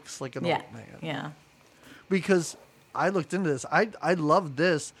just looks like an old man. Yeah. Because I looked into this. I loved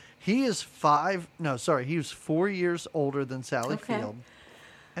this. He is 4 years older than Sally Field.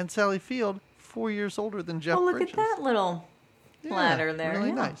 And Sally Field, 4 years older than Jeff Bridges. Look at that little ladder there.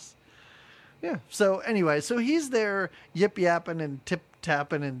 Really nice. Yeah. So anyway, he's there yip-yapping and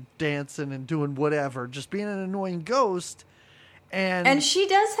tip-tapping and dancing and doing whatever, just being an annoying ghost. And she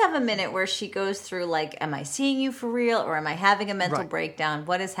does have a minute where she goes through, like, am I seeing you for real or am I having a mental breakdown?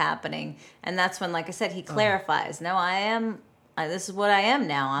 What is happening? And that's when, like I said, he clarifies. No, I am. This is what I am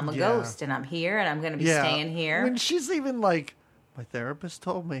now. I'm a ghost and I'm here and I'm going to be staying here. When she's even like, my therapist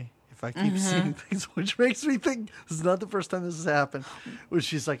told me if I keep seeing things, which makes me think this is not the first time this has happened, was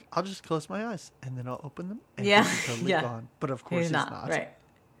she's like, I'll just close my eyes and then I'll open them and he's totally gone. But of course he's not. Right.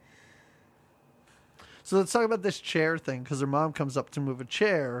 So let's talk about this chair thing, because her mom comes up to move a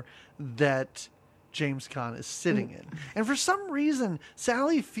chair that James Caan is sitting in. And for some reason,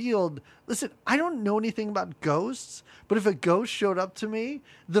 Sally Field, listen, I don't know anything about ghosts, but if a ghost showed up to me,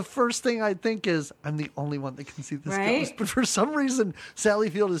 the first thing I'd think is, I'm the only one that can see this ghost. But for some reason, Sally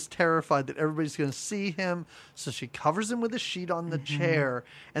Field is terrified that everybody's going to see him. So she covers him with a sheet on the chair,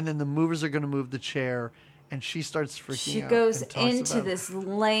 and then the movers are going to move the chair, and she starts freaking out. She goes into this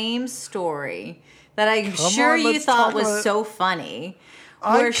lame story that I'm sure you thought was so funny,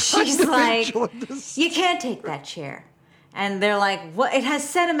 where she's like, you can't take that chair. And they're like, what? It has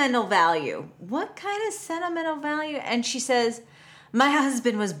sentimental value. What kind of sentimental value? And she says, my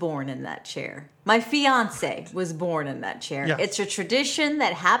husband was born in that chair. My fiance was born in that chair. Yes. It's a tradition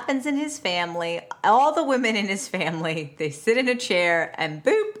that happens in his family. All the women in his family, they sit in a chair and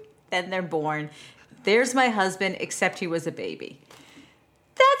boop, then they're born. There's my husband, except he was a baby.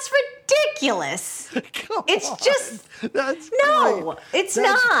 That's ridiculous. It's just no. It's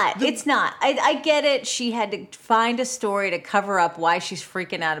not. It's not. I get it. She had to find a story to cover up why she's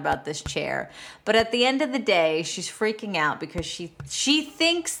freaking out about this chair. But at the end of the day, she's freaking out because she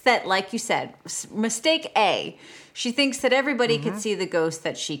thinks that, like you said, mistake A. She thinks that everybody can see the ghost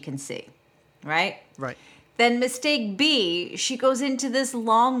that she can see, right? Right. Then mistake B, she goes into this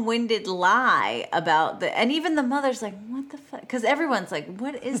long-winded lie about and even the mother's like, what the fuck? Because everyone's like,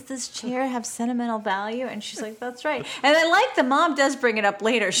 what is this chair have sentimental value? And she's like, that's right. And I like the mom does bring it up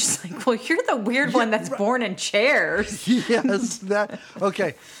later. She's like, well, you're the weird one that's born in chairs. Yes, that.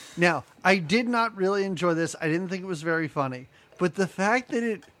 Okay. Now, I did not really enjoy this. I didn't think it was very funny. But the fact that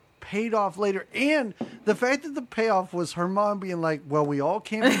it paid off later, and the fact that the payoff was her mom being like, well, we all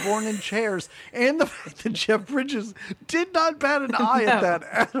can't be born in chairs, and the fact that Jeff Bridges did not bat an eye at that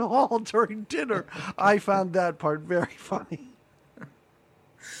at all during dinner, I found that part very funny.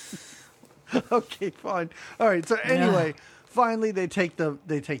 Okay, fine. All right, so anyway, finally they take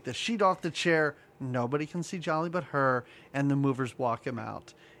the sheet off the chair. Nobody can see Jolly but her, and the movers walk him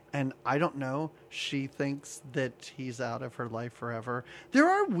out. And I don't know, she thinks that he's out of her life forever. There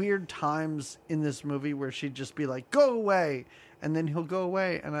are weird times in this movie where she'd just be like, go away. And then he'll go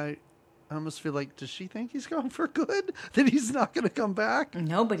away. And I almost feel like, does she think he's gone for good? That he's not going to come back?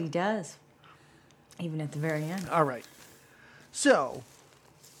 Nobody does. Even at the very end. All right. So,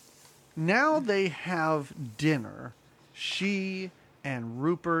 now they have dinner. She and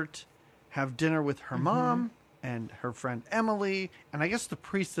Rupert have dinner with her mom and her friend Emily, and I guess the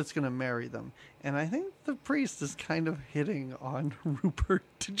priest that's going to marry them. And I think the priest is kind of hitting on Rupert.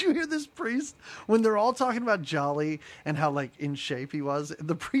 Did you hear this priest? When they're all talking about Jolly and how, like, in shape he was,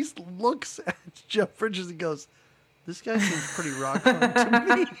 the priest looks at Jeff Bridges and goes, this guy seems pretty rock hard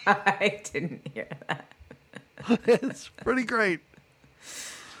to me. I didn't hear that. It's pretty great.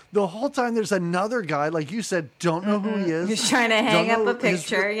 The whole time there's another guy, like you said, don't know who he is. He's trying to hang up a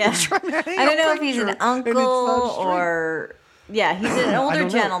picture. I don't know if he's an uncle or... Yeah, he's an older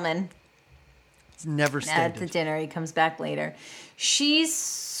gentleman. It's never stated. At the dinner, he comes back later. She's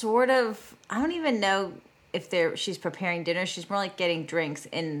sort of... I don't even know if she's preparing dinner. She's more like getting drinks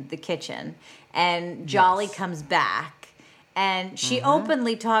in the kitchen. And Jolly comes back. And she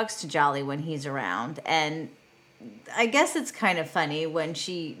openly talks to Jolly when he's around. And... I guess it's kind of funny when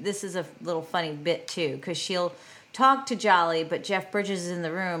this is a little funny bit too, because she'll talk to Jolly, but Jeff Bridges is in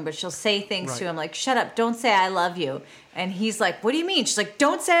the room, but she'll say things to him like, shut up, don't say I love you. And he's like, what do you mean? She's like,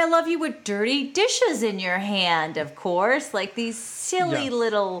 don't say I love you with dirty dishes in your hand, of course. Like these silly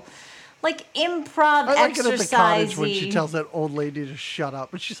little, like improv I like exercise-y. it at the cottage when she tells that old lady to shut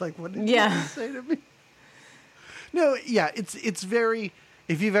up. And she's like, what did you say to me? No, yeah, it's very...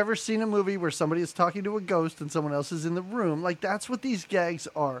 If you've ever seen a movie where somebody is talking to a ghost and someone else is in the room, like that's what these gags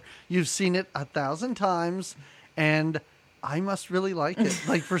are. You've seen it 1,000 times, and I must really like it.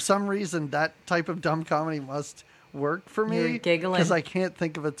 Like for some reason, that type of dumb comedy must work for me. You were giggling. Because I can't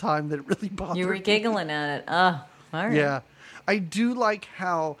think of a time that it really bothered me. You were giggling at it. Oh, all right. Yeah. I do like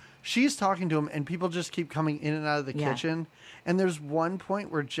how she's talking to him and people just keep coming in and out of the kitchen. And there's one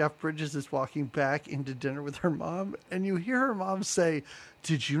point where Jeff Bridges is walking back into dinner with her mom, and you hear her mom say,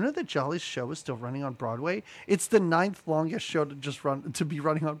 did you know that Jolly's show is still running on Broadway? It's the 9th longest show to be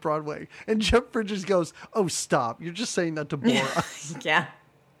running on Broadway. And Jeff Bridges goes, oh, stop. You're just saying that to bore us. Yeah.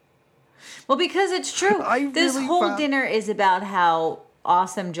 Well, because it's true. This whole dinner is about how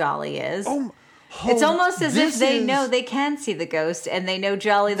awesome Jolly is. It's almost as if they know they can see the ghost, and they know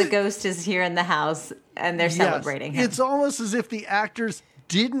Jolly the ghost is here in the house, and they're celebrating him. It's almost as if the actors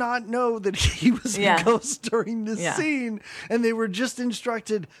did not know that he was a ghost during this scene, and they were just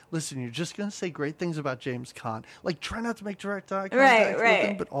instructed, listen, you're just going to say great things about James Caan. Like, try not to make direct eye contact with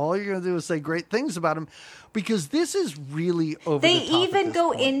him, but all you're going to do is say great things about him, because this is really over the top. They even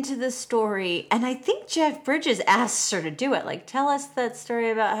go into the story, and I think Jeff Bridges asks her to do it. Like, tell us that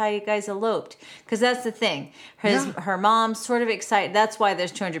story about how you guys eloped, because that's the thing. Her mom's sort of excited. That's why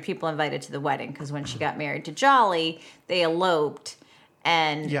there's 200 people invited to the wedding, because when she got married to Jolly, they eloped.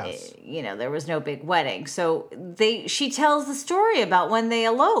 And, there was no big wedding. So she tells the story about when they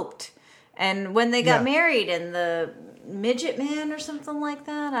eloped and when they got married and the midget man or something like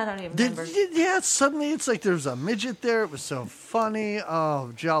that. I don't even remember. Suddenly it's like there's a midget there. It was so funny.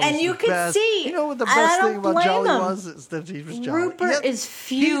 Oh, Jolly's and you the could best. see. You know what the best thing about Jolly was? Is that he was Jolly. Rupert is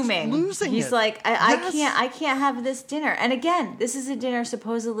fuming. He's losing He's like, I can't have this dinner. And again, this is a dinner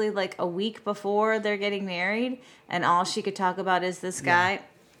supposedly like a week before they're getting married, and all she could talk about is this guy.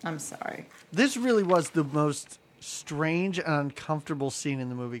 I'm sorry. This really was the most strange and uncomfortable scene in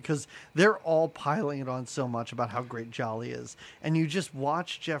the movie, because they're all piling it on so much about how great Jolly is, and you just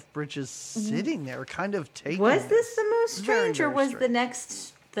watch Jeff Bridges sitting there kind of taking Was this the most strange, very, or was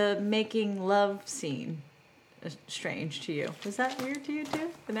strange. the making love scene strange to you? Was that weird to you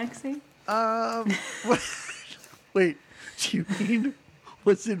too, the next scene? Wait, do you mean,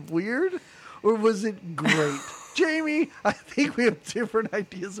 was it weird or was it great? Jamie, I think we have different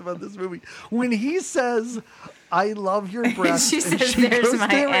ideas about this movie. When he says, I love your breasts, she and says, she there's goes my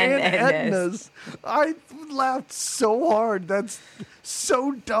there Aunt Aunt Edna's, I laughed so hard. That's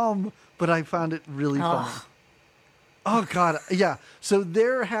so dumb, but I found it really funny. Oh, God. Yeah. So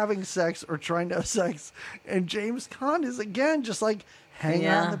they're having sex or trying to have sex, and James Caan is, again, just like hanging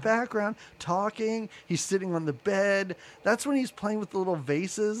out in the background, talking. He's sitting on the bed. That's when he's playing with the little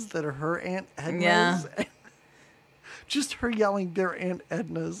vases that are her Aunt Edna's. Yeah. Just her yelling, they're Aunt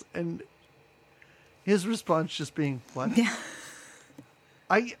Edna's, and his response just being, what? Yeah.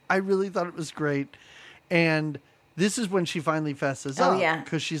 I really thought it was great. And this is when she finally fesses up. Yeah.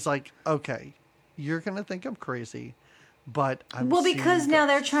 Because she's like, okay, you're going to think I'm crazy, but I'm because now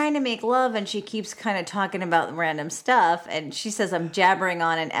they're trying to make love, and she keeps kind of talking about random stuff, and she says, I'm jabbering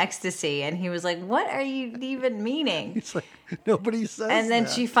on in ecstasy, and he was like, what are you even meaning? He's like, nobody says And then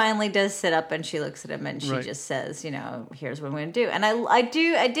that. she finally does sit up, and she looks at him, and she just says, here's what I'm going to do. And I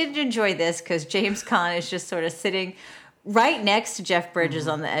did enjoy this, because James Caan is just sort of sitting right next to Jeff Bridges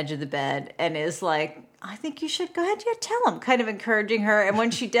on the edge of the bed, and is like, I think you should go ahead. Yeah, tell him. Kind of encouraging her. And when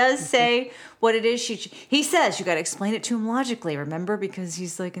she does say what it is, he says, you got to explain it to him logically, remember? Because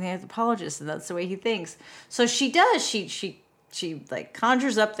he's like an anthropologist, and that's the way he thinks. So she does. She like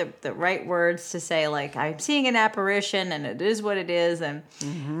conjures up the right words to say, like, I'm seeing an apparition, and it is what it is. And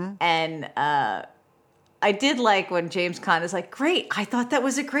I did like when James Caan is like, great, I thought that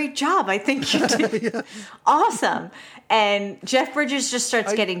was a great job. I think you did awesome. And Jeff Bridges just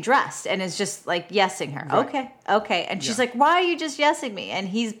starts getting dressed and is just like yesing her. Right. Okay. And she's like, why are you just yesing me? And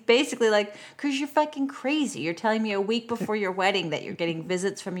he's basically like, because you're fucking crazy. You're telling me a week before your wedding that you're getting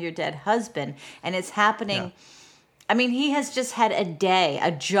visits from your dead husband. And it's happening. Yeah. I mean, he has just had a day,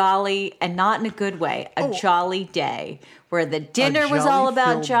 a jolly, and not in a good way, jolly day, where the dinner was all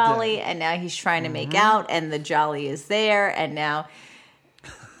about Jolly, and now he's trying to make out, and the Jolly is there, and now...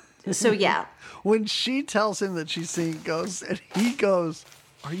 So, yeah. When she tells him that she's seeing ghosts, and he goes,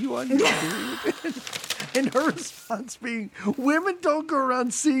 are you on your period? And her response being, women don't go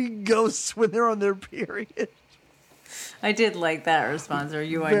around seeing ghosts when they're on their period. I did like that response, are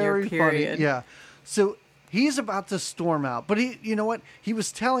you on your period? Funny. Yeah. So... he's about to storm out, but you know what? He was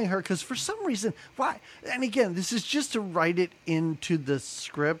telling her, because for some reason, why? And again, this is just to write it into the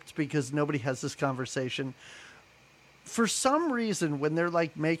script, because nobody has this conversation. For some reason, when they're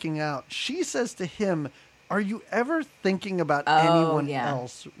like making out, she says to him, are you ever thinking about anyone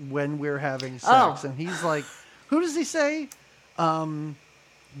else when we're having sex? And he's like, who does he say? Guy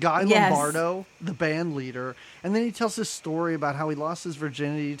Lombardo, the band leader. And then he tells this story about how he lost his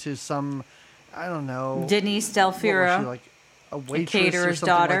virginity to some... I don't know. Denise Del Fiero, like a waitress caterer's or something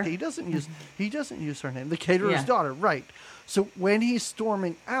daughter. Like that. He doesn't use her name. The caterer's daughter, right? So when he's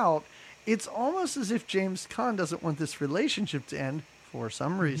storming out, it's almost as if James Caan doesn't want this relationship to end for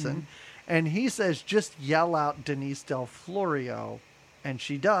some reason, and he says, "Just yell out Denise Del Florio," and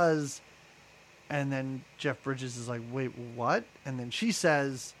she does, and then Jeff Bridges is like, "Wait, what?" And then she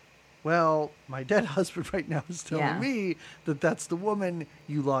says, well, my dead husband right now is telling me that that's the woman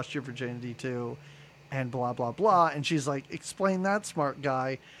you lost your virginity to, and blah, blah, blah. And she's like, explain that, smart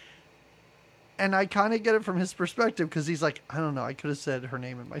guy. And I kind of get it from his perspective because he's like, I don't know, I could have said her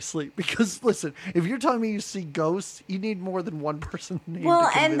name in my sleep. Because listen, if you're telling me you see ghosts, you need more than one person named. Well,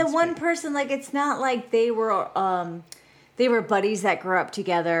 to and the convince one me. person, like, it's not like they were buddies that grew up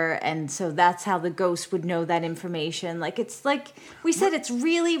together, and so that's how the ghost would know that information. Like, it's like we said, it's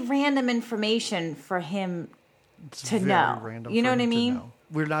really random information for him It's to very know. random You know for what I him to mean? know.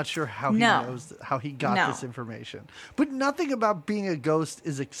 We're not sure how he No. knows how he got No. this information. But nothing about being a ghost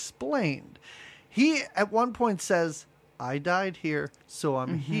is explained. He at one point says, I died here, so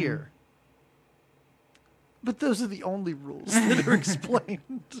I'm here. But those are the only rules that are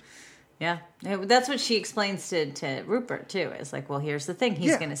explained. Yeah, that's what she explains to Rupert too. It's like, well, here's the thing: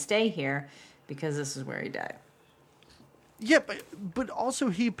 he's Yeah. going to stay here because this is where he died Yeah, but also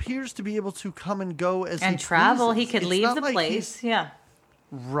he appears to be able to come and go as and he travel. pleases. He could It's leave not the like place. Yeah,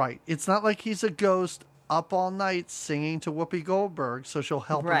 Right. It's not like he's a ghost up all night singing to Whoopi Goldberg so she'll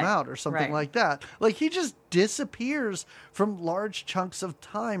help Right, him out or something right. like that. Like he just disappears from large chunks of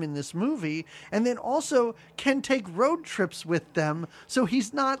time in this movie and then also can take road trips with them so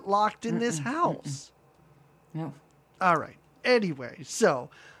he's not locked in this house. no. All right. Anyway, so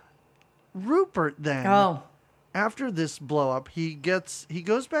Rupert then Oh, after this blow up, he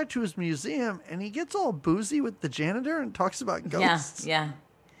goes back to his museum and he gets all boozy with the janitor and talks about ghosts. yeah.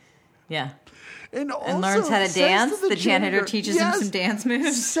 And And learns also how to says dance. to The janitor teaches him Yes, some dance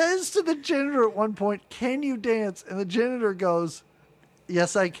moves. Says to the janitor at one point, "Can you dance?" And the janitor goes,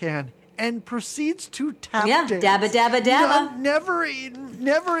 "Yes, I can." And proceeds to tap Yeah, dance. dabba, dabba, dabba.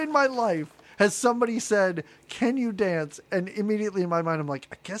 Never in my life has somebody said, "Can you dance?" And immediately in my mind, I'm like,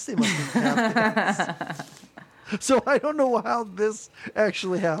 I guess they must be tap dance. So I don't know how this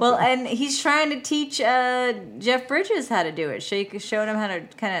actually happened. Well, and he's trying to teach Jeff Bridges how to do it. Showing him how to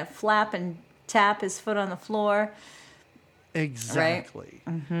kind of flap and tap his foot on the floor. Exactly.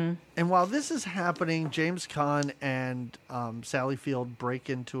 Mm-hmm. And while this is happening, James Caan and Sally Field break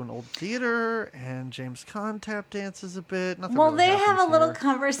into an old theater, and James Caan tap dances a bit. Nothing Well, really they have a happens little there.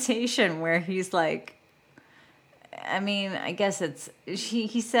 conversation where he's like, I mean, I guess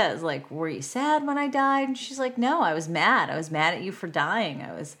he says, like, were you sad when I died? And she's like, no, I was mad. I was mad at you for dying.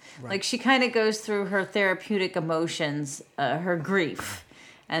 I was like, she kind of goes through her therapeutic emotions, her grief,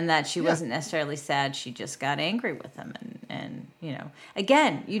 and that she wasn't necessarily sad. She just got angry with him. And, you know,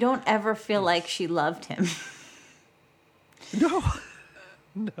 again, you don't ever feel like she loved him. No.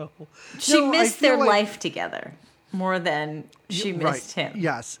 No. She No, I missed feel their like- life together more than she missed Right. him.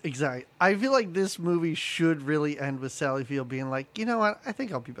 Yes, exactly. I feel like this movie should really end with Sally Field being like, you know what? I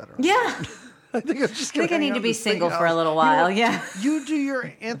think I'll be better. Yeah. I think I'm just I going think I need to be single for a little You know while. what? Yeah. You do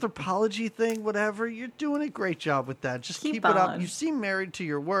your anthropology thing, whatever. You're doing a great job with that. Just Keep keep it up. on. You seem married to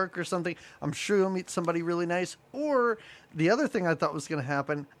your work or something. I'm sure you'll meet somebody really nice. Or the other thing I thought was going to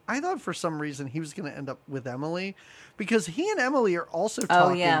happen, I thought for some reason he was going to end up with Emily because he and Emily are also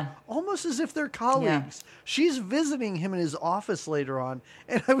talking yeah. almost as if they're colleagues. She's visiting him in his office later on.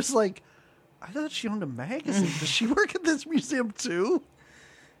 And I was like, I thought she owned a magazine. Does she work at this museum too?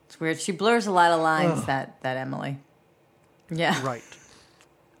 It's weird. She blurs a lot of lines, that Emily. Yeah. Right.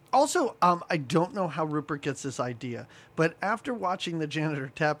 Also, I don't know how Rupert gets this idea, but after watching the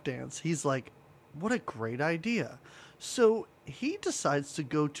janitor tap dance, he's like, what a great idea. So he decides to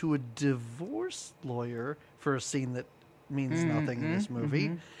go to a divorce lawyer for a scene that means nothing in this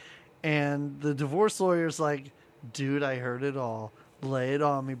movie. And the divorce lawyer's like, dude, I heard it all. Lay it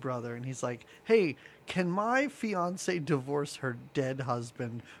on me, brother. And he's like, hey, can my fiance divorce her dead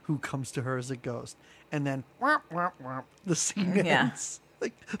husband who comes to her as a ghost? And then whomp, whomp, whomp, the scene Yeah. ends.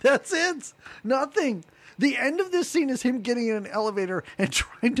 Like, that's it. Nothing. The end of this scene is him getting in an elevator and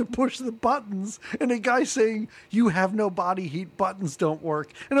trying to push the buttons, and a guy saying, you have no body heat, buttons don't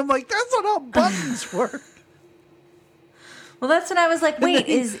work. And I'm like, that's not how buttons work. Well, that's when I was like, wait,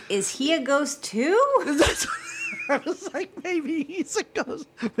 then is he a ghost too? That's I was like, maybe he's a ghost.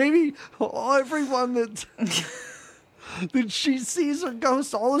 Maybe everyone that that she sees a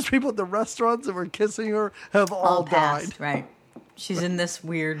ghost, all those people at the restaurants that were kissing her have all died. passed, right? She's in this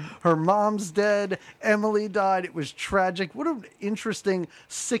weird. Her mom's dead. Emily died. It was tragic. What an interesting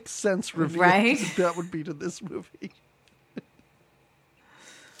Sixth Sense reveal Right? that would be to this movie.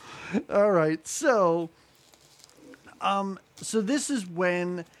 All right, so this is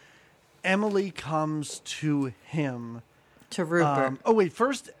when Emily comes to him. To Rupert.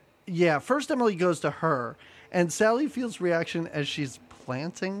 First Emily goes to her, and Sally Field's reaction as she's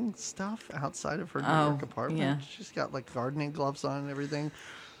planting stuff outside of her New York apartment. yeah. She's got like gardening gloves on and everything.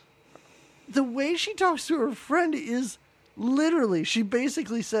 The way she talks to her friend is literally, she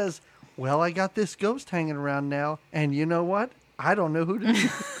basically says, well, I got this ghost hanging around now, and you know what? I don't know who to do.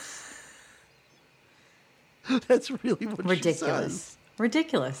 That's really what she says.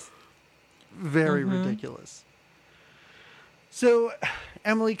 Ridiculous. Very ridiculous. So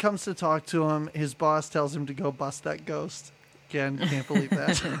Emily comes to talk to him. His boss tells him to go bust that ghost. Again, can't believe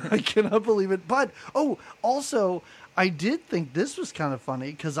that. I cannot believe it. But, also, I did think this was kind of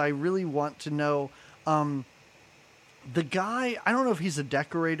funny because I really want to know the guy, I don't know if he's a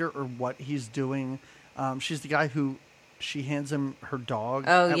decorator or what he's doing. She's the guy who she hands him her dog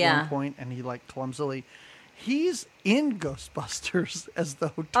at one point, and he like clumsily. He's in Ghostbusters as the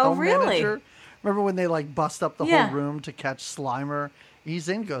hotel manager. Remember when they like bust up the whole room to catch Slimer? He's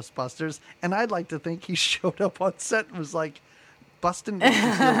in Ghostbusters, and I'd like to think he showed up on set and was like busting.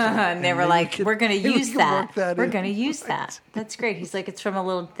 And they were like, "We're going to use that. We're going to use that." That's great. He's like, "It's from a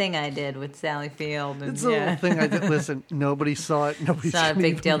little thing I did with Sally Field." And, it's a little thing I did. Listen, nobody saw it. It's not a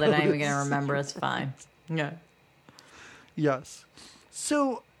big deal. They're not even going to remember. It's fine. Yeah. Yes.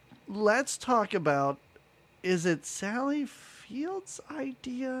 So let's talk about. Is it Sally Field's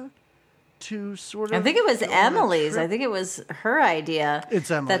idea to sort of... I think it was Emily's. I think it was her idea.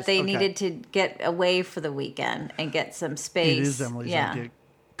 It's Emily's. That they needed to get away for the weekend and get some space. It is Emily's idea.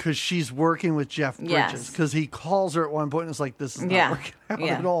 Because she's working with Jeff Bridges. Because he calls her at one point and it's like, this is not working out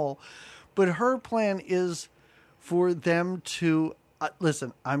at all. But her plan is for them to...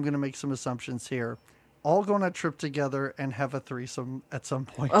 listen, I'm going to make some assumptions here. All go on a trip together and have a threesome at some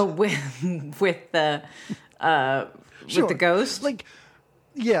point. Oh, with the with the ghost? Like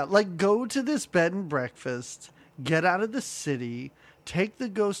go to this bed and breakfast, get out of the city, take the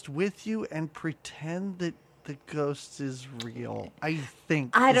ghost with you, and pretend that the ghost is real. I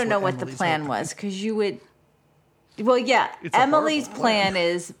don't know what the plan was, because you would... Well, yeah, Emily's plan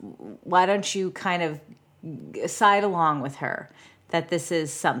is, why don't you kind of side along with her? That this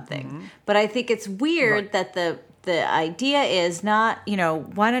is something. Mm-hmm. But I think it's weird that the idea is not,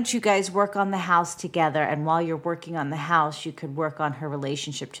 why don't you guys work on the house together, and while you're working on the house, you could work on her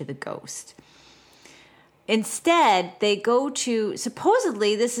relationship to the ghost. Instead, they go to,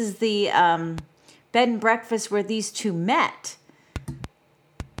 supposedly this is the bed and breakfast where these two met.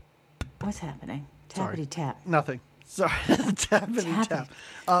 What's happening? Tappity tap. Nothing. Sorry. Tappity tap.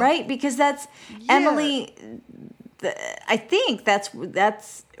 Right? Because that's Emily... I think that's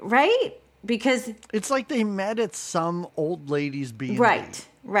right, because it's like they met at some old lady's B&B.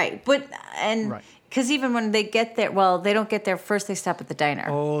 Right. But because even when they get there, well, they don't get there first. They stop at the diner.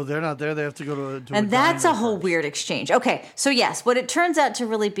 Oh, they're not there. They have to go to and a that's a whole first. Weird exchange. Okay, so yes, what it turns out to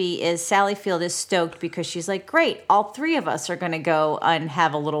really be is Sally Field is stoked because she's like, great, all three of us are going to go and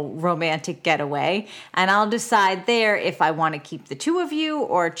have a little romantic getaway, and I'll decide there if I want to keep the two of you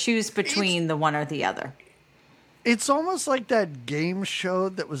or choose between the one or the other. It's almost like that game show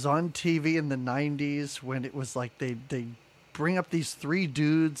that was on TV in the 90s when it was like they bring up these three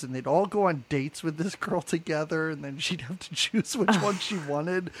dudes and they'd all go on dates with this girl together, and then she'd have to choose which one she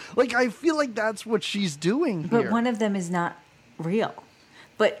wanted. Like, I feel like that's what she's doing here. But one of them is not real.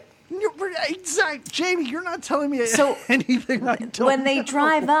 But... Jamie, you're not telling me anything I don't When they know.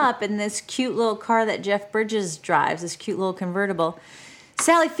 drive up in this cute little car that Jeff Bridges drives, this cute little convertible...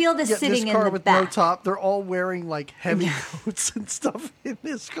 Sally Field is sitting in the with back. No top. They're all wearing like heavy coats and stuff in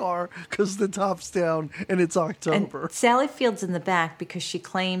this car because the top's down and it's October. And Sally Field's in the back because she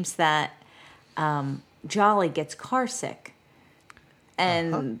claims that Jolly gets car sick.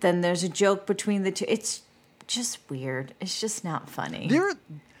 And then there's a joke between the two. It's just weird. It's just not funny.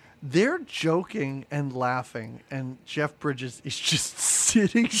 They're joking and laughing, and Jeff Bridges is just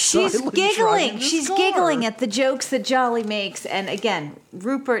sitting She's silent giggling. She's giggling at the jokes that Jolly makes. And again,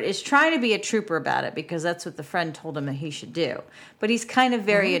 Rupert is trying to be a trooper about it because that's what the friend told him that he should do. But he's kind of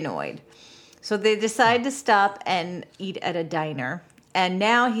very annoyed. So they decide to stop and eat at a diner. And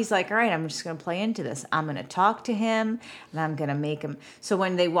now he's like, all right, I'm just going to play into this. I'm going to talk to him, and I'm going to make him. So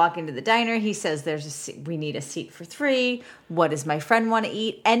when they walk into the diner, he says, we need a seat for three. What does my friend want to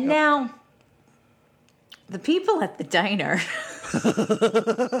eat? And now the people at the diner.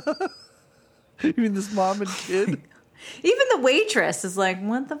 You mean this mom and kid? Even the waitress is like,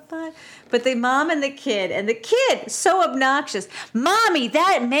 what the fuck? But the mom and the kid, so obnoxious. Mommy,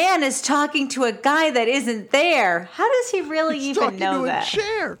 that man is talking to a guy that isn't there. How does he really even know that?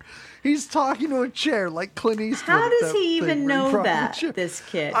 He's talking to a chair like Clint Eastwood. How does he even know that, this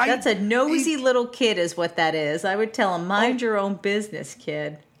kid? That's a nosy little kid is what that is. I would tell him, mind your own business,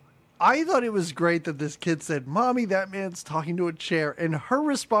 kid. I thought it was great that this kid said, Mommy, that man's talking to a chair. And her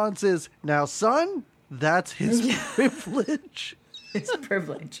response is, now, son... That's his privilege. His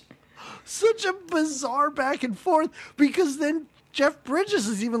privilege. Such a bizarre back and forth, because then Jeff Bridges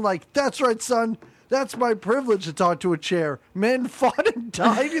is even like, that's right, son. That's my privilege to talk to a chair. Men fought and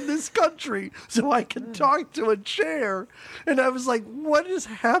died in this country so I can talk to a chair. And I was like, what is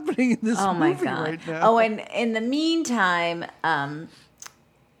happening in this movie right now? Oh, and in the meantime,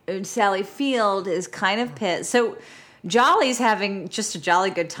 Sally Field is kind of pissed. So Jolly's having just a jolly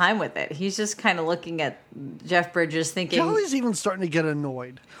good time with it. He's just kind of looking at Jeff Bridges thinking... Jolly's even starting to get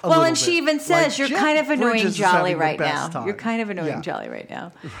annoyed. Well, and she even says, like, you're kind of annoying Bridges Jolly right now. time. You're kind of annoying Yeah. Jolly right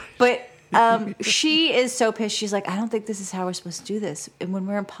now. But she is so pissed. She's like, I don't think this is how we're supposed to do this. And when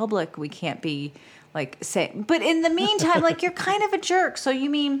we're in public, we can't be like saying... But in the meantime, like, you're kind of a jerk. So you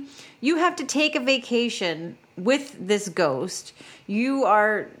mean you have to take a vacation with this ghost. You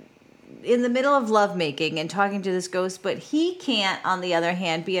are... in the middle of lovemaking and talking to this ghost, but he can't, on the other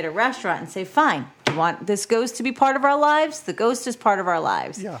hand, be at a restaurant and say, fine, do you want this ghost to be part of our lives? The ghost is part of our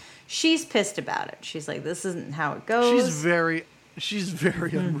lives. Yeah. She's pissed about it. She's like, this isn't how it goes. She's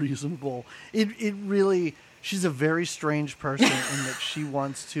very unreasonable. It really, she's a very strange person in that she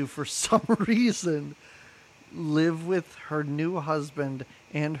wants to, for some reason, live with her new husband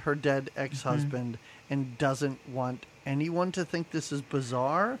and her dead ex-husband and doesn't want anyone to think this is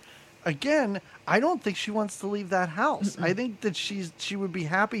bizarre. Again, I don't think she wants to leave that house. I think that she would be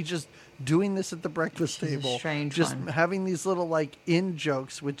happy just doing this at the breakfast table. A strange just one. having these little like in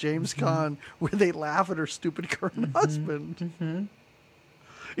jokes with James Caan where they laugh at her stupid current husband.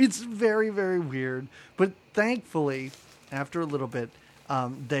 It's very, very weird. But thankfully, after a little bit,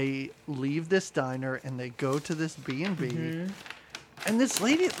 they leave this diner and they go to this B&B. And this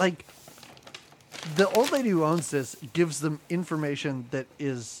lady, like, the old lady who owns this gives them information that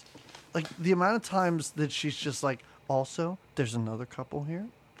is... like, the amount of times that she's just like, also, there's another couple here.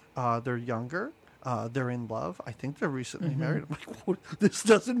 They're younger. They're in love. I think they're recently married. I'm like, what? This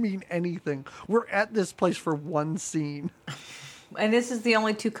doesn't mean anything. We're at this place for one scene. And this is the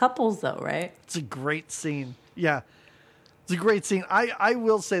only two couples, though, right? It's a great scene. Yeah. It's a great scene. I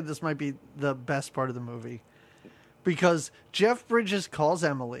will say this might be the best part of the movie. Because Jeff Bridges calls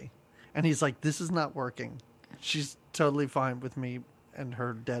Emily. And he's like, this is not working. She's totally fine with me and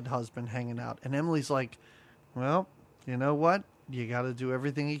her dead husband hanging out. And Emily's like, well, you know what? You got to do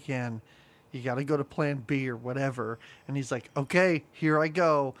everything you can. You got to go to plan B or whatever. And he's like, okay, here I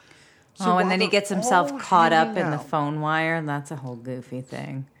go. So and then he gets himself caught up in the out, phone wire. And that's a whole goofy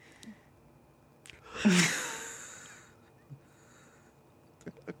thing.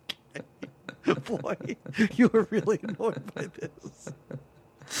 Boy, you were really annoyed by this.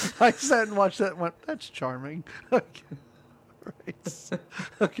 I sat and watched that and went, that's charming. Okay. Right.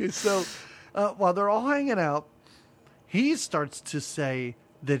 Okay, so while they're all hanging out, he starts to say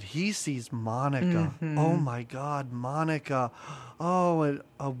that he sees Monica. Oh my God, Monica. Oh,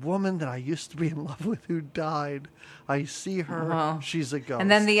 a woman that I used to be in love with who died. I see her. She's a ghost. And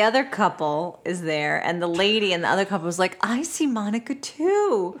then the other couple is there, and the lady and the other couple is like, I see Monica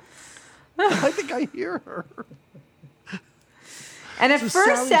too. I think I hear her. And at So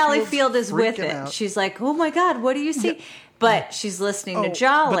first, Sally Field's Field is with freaking it. out. She's like, oh my God, what do you see? But she's listening to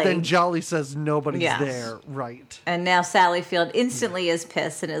Jolly. But then Jolly says nobody's Yes. there. Right. And now Sally Field instantly is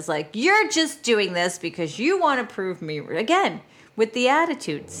pissed and is like, you're just doing this because you want to prove me. Again, with the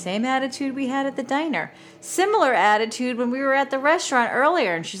attitude. Same attitude we had at the diner. Similar attitude when we were at the restaurant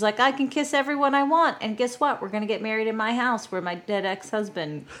earlier. And she's like, I can kiss everyone I want. And guess what? We're going to get married in my house where my dead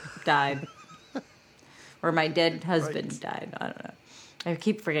ex-husband died. Or my dead husband died. I don't know. I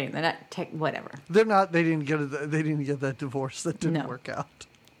keep forgetting. They're not whatever. They're not. They didn't get. They didn't get that divorce. That didn't No. work out.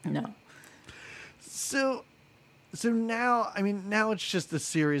 No. So now, I mean, now it's just a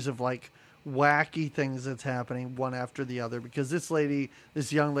series of like wacky things that's happening one after the other because this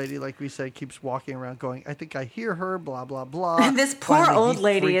young lady, like we said, keeps walking around going, I think I hear her, blah, blah, blah. And this poor Finally, old he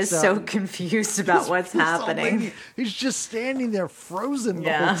lady is freaks so out. confused about what's This old happening. lady is just standing there frozen the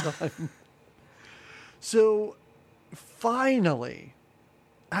Yeah. whole time. So finally,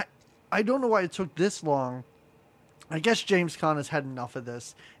 I don't know why it took this long. I guess James Caan has had enough of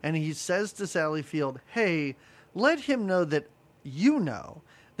this. And he says to Sally Field, hey, let him know that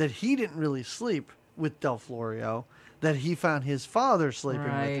he didn't really sleep with Del Florio, that he found his father sleeping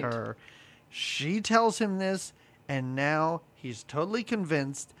Right. with her. She tells him this, and now he's totally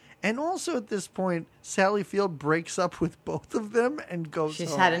convinced. And also at this point, Sally Field breaks up with both of them and goes She's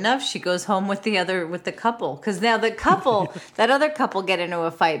home. had enough. She goes home with the couple. Because now the couple, that other couple get into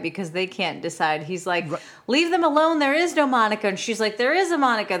a fight because they can't decide. He's like, leave them alone. There is no Monica. And she's like, there is a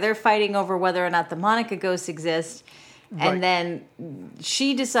Monica. They're fighting over whether or not the Monica ghost exists. Right. And then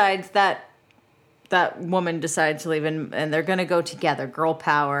she decides that woman decides to leave and they're going to go together. Girl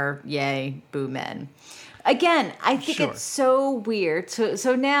power. Yay. Boo men. Again, I think Sure. it's so weird.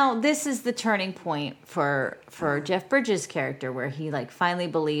 So now this is the turning point for Jeff Bridges' character, where he like finally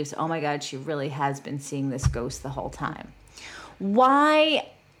believes, oh my God, she really has been seeing this ghost the whole time. Why?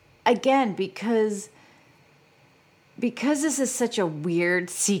 Again, because this is such a weird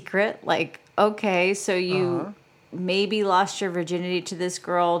secret. Like, okay, so you maybe lost your virginity to this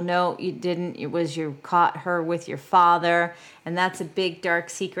girl. No, you didn't. It was you caught her with your father, and that's a big dark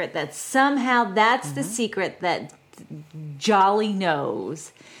secret. That somehow that's the secret that Jolly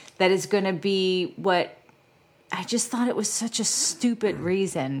knows that is going to be what. I just thought it was such a stupid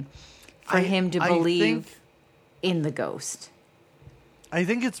reason for him to believe in the ghost. I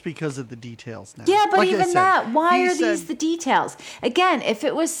think it's because of the details now. Yeah, but like even said, that, why are said, these the details? Again, if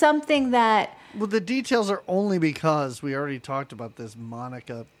it was something that... Well, the details are only because we already talked about this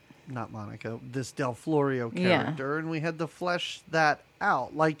this Del Florio character, and we had to flesh that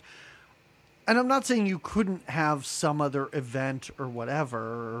out. Like, and I'm not saying you couldn't have some other event or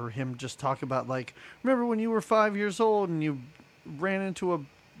whatever, or him just talk about, like, remember when you were 5 years old and you ran into a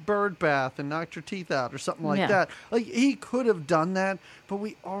bird bath and knocked your teeth out or something like that. Like, he could have done that, but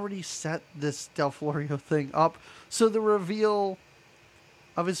we already set this Del Florio thing up. So the reveal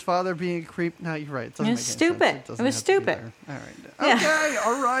of his father being a creep, no, you're right. It doesn't make any stupid. sense. It was stupid. All right. Okay,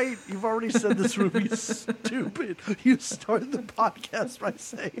 all right. You've already said this movie's stupid. You started the podcast by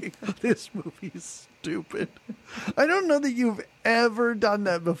saying this movie's stupid. I don't know that you've ever done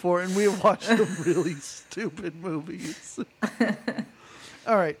that before, and we have watched some really stupid movies.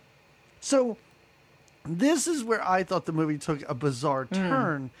 All right. So this is where I thought the movie took a bizarre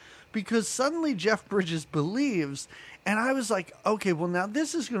turn because suddenly Jeff Bridges believes, and I was like, okay, well, now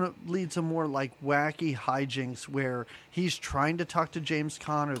this is going to lead to more like wacky hijinks where he's trying to talk to James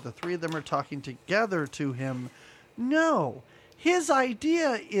Caan, or the three of them are talking together to him. No, his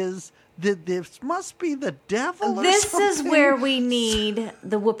idea is that this must be the devil or This something. is where we need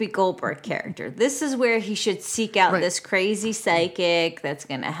the Whoopi Goldberg character. This is where he should seek out this crazy psychic that's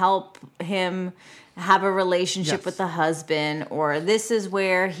going to help him have a relationship with the husband, or this is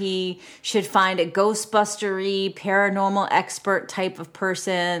where he should find a Ghostbustery paranormal expert type of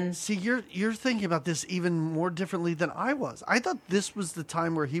person. See, you're thinking about this even more differently than I was. I thought this was the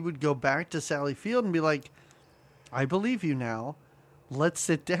time where he would go back to Sally Field and be like, I believe you now. Let's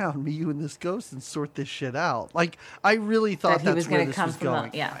sit down, me, you, and this ghost, and sort this shit out. Like, I really thought that's where this was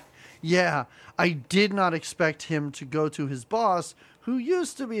going. Yeah, I did not expect him to go to his boss, who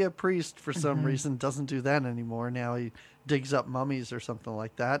used to be a priest for some reason, doesn't do that anymore. Now he digs up mummies or something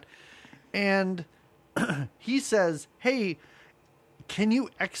like that. And he says, hey, can you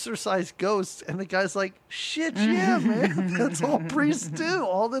exorcise ghosts? And the guy's like, shit, yeah, man. That's all priests do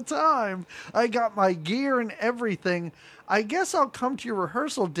all the time. I got my gear and everything. I guess I'll come to your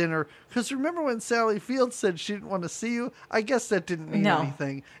rehearsal dinner, because remember when Sally Field said she didn't want to see you? I guess that didn't mean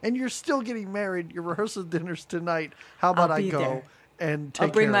anything. And you're still getting married. Your rehearsal dinner's tonight. How about I go there and take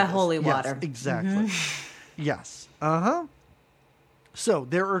I'll bring care my of this? holy water. Yes, exactly. Yes. So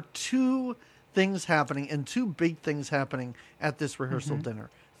there are two things happening, and two big things happening at this rehearsal dinner.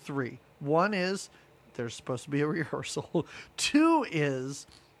 Three. One is there's supposed to be a rehearsal. Two is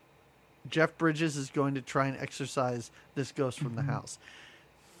Jeff Bridges is going to try and exorcise this ghost from the house.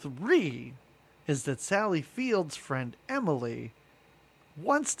 Three is that Sally Field's friend Emily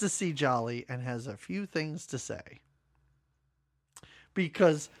wants to see Jolly and has a few things to say.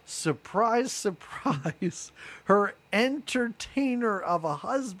 Because, surprise, surprise, her entertainer of a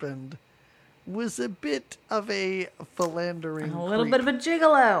husband was a bit of a philandering A little creep. bit of a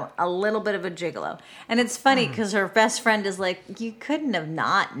gigolo. And it's funny because her best friend is like, you couldn't have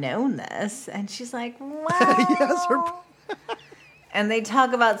not known this. And she's like, well. Yes, And they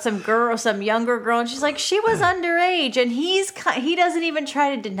talk about some younger girl, and she's like, she was underage, and he doesn't even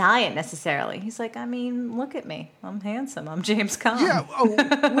try to deny it necessarily. He's like, I mean, look at me, I'm handsome, I'm James Caan.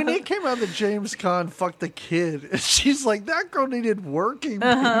 Yeah, when it came out that James Caan fucked the kid, she's like, that girl needed working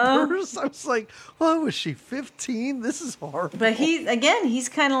papers. I was like, well, was she 15? This is horrible. But he's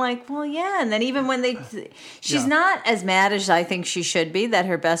kind of like, well, yeah. And then even when she's not as mad as I think she should be that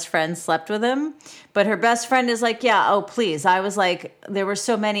her best friend slept with him. But her best friend is like, yeah, oh, please. I was like, there were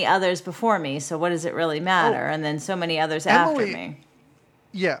so many others before me, so what does it really matter? And then so many others after me.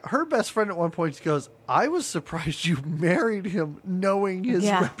 Yeah, her best friend at one point goes, I was surprised you married him knowing his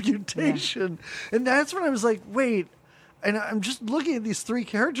reputation. Yeah. And that's when I was like, wait. And I'm just looking at these three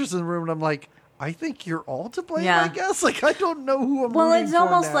characters in the room, and I'm like, I think you're all to blame, I guess. Like, I don't know who I'm rooting for Well, it's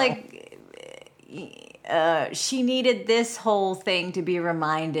almost now. like... she needed this whole thing to be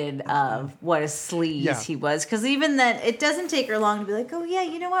reminded of what a sleaze he was. Because even then, it doesn't take her long to be like, oh yeah,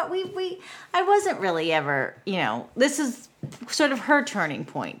 you know what, I wasn't really ever, this is sort of her turning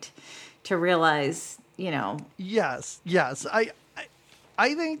point to realize, Yes. I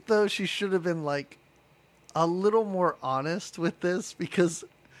think though she should have been like a little more honest with this, because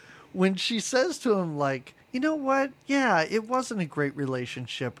when she says to him like, you know what? Yeah, it wasn't a great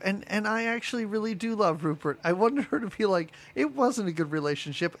relationship, and I actually really do love Rupert. I wanted her to be like, it wasn't a good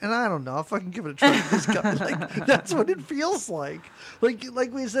relationship, and I don't know if I can give it a try with this guy. Like, that's what it feels like.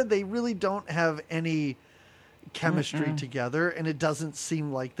 Like we said, they really don't have any chemistry together, and it doesn't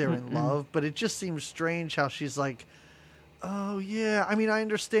seem like they're in love. But it just seems strange how she's like, oh yeah. I mean, I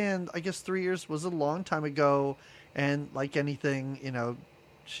understand. I guess 3 years was a long time ago, and like anything,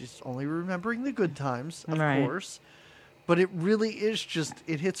 she's only remembering the good times, of course. But it really is just,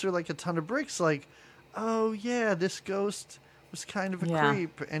 it hits her like a ton of bricks. Like, oh yeah, this ghost was kind of a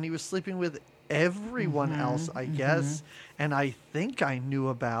creep, and he was sleeping with everyone else, I guess. And I think I knew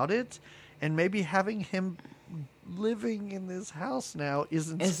about it. And maybe having him living in this house now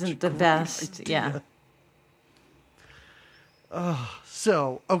isn't the best. Idea. Yeah.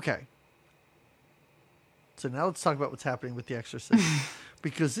 So, okay. So now let's talk about what's happening with The Exorcist.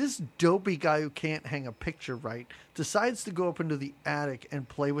 Because this dopey guy who can't hang a picture right decides to go up into the attic and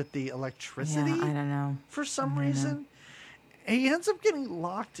play with the electricity. Yeah, I don't know. For some reason. And he ends up getting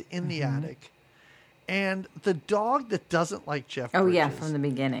locked in the attic. And the dog that doesn't like Jeff Bridges, yeah, from the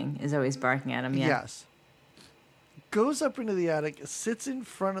beginning, is always barking at him. Yeah. Yes. Goes up into the attic, sits in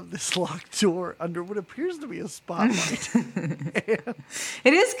front of this locked door under what appears to be a spotlight.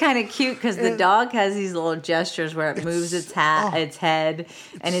 It is kind of cute because the dog has these little gestures where it moves its head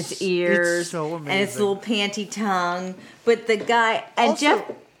and its ears, it's so amazing. and its little panty tongue. But the guy and also, Jeff,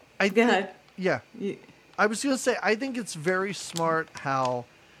 go ahead. Yeah, I was going to say, I think it's very smart how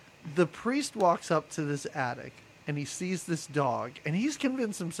the priest walks up to this attic. And he sees this dog, and he's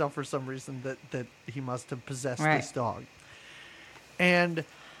convinced himself for some reason that he must have possessed this dog. And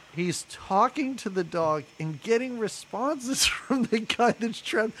he's talking to the dog and getting responses from the guy that's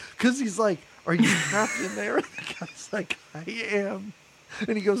trapped. Because he's like, are you trapped in there? And the guy's like, I am.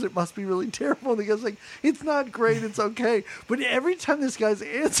 And he goes, it must be really terrible. And he goes like, it's not great, it's okay. But every time this guy's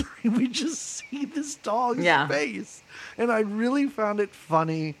answering, we just see this dog's face. And I really found it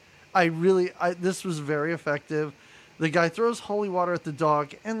funny. This was very effective. The guy throws holy water at the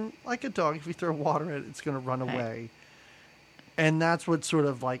dog, and like a dog, if you throw water at it, it's going to run away. And that's what sort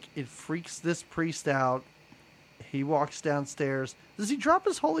of like, it freaks this priest out. He walks downstairs. Does he drop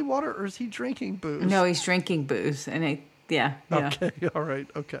his holy water, or is he drinking booze? No, he's drinking booze. And yeah. Okay, all right,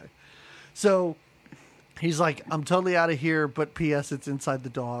 okay. So he's like, I'm totally out of here, but P.S., it's inside the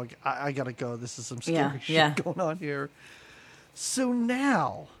dog. I got to go. This is some scary shit going on here. So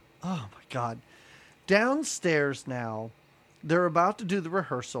now... oh, my God. Downstairs now, they're about to do the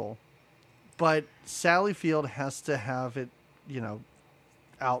rehearsal, but Sally Field has to have it,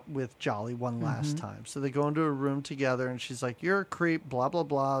 out with Jolly one last time. So they go into a room together, and she's like, you're a creep, blah, blah,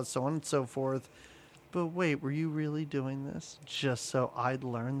 blah, so on and so forth. But wait, were you really doing this just so I'd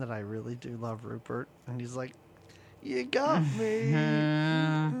learn that I really do love Rupert? And he's like, you got me.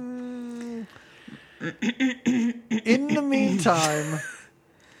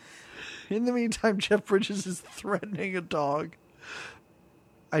 In the meantime, Jeff Bridges is threatening a dog.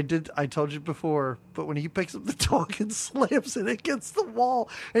 I told you before, but when he picks up the dog and slams it against the wall,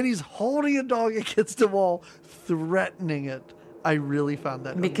 and he's holding a dog against the wall, threatening it, I really found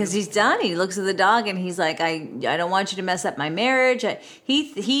that because he's done. He looks at the dog and he's like, I don't want you to mess up my marriage.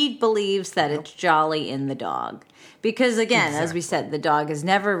 He believes that it's Jolly in the dog. Because again, as we said, the dog has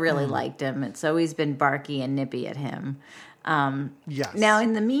never really liked him. It's always been barky and nippy at him. Yes. Now,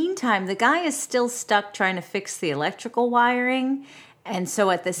 in the meantime, the guy is still stuck trying to fix the electrical wiring. And so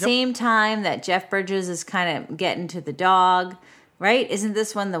at the same time that Jeff Bridges is kind of getting to the dog, right? Isn't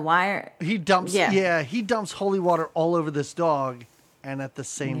this when the wire... he dumps holy water all over this dog. And at the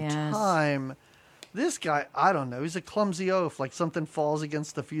same time, this guy, I don't know, he's a clumsy oaf. Like something falls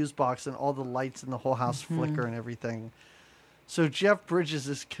against the fuse box and all the lights in the whole house flicker and everything. So Jeff Bridges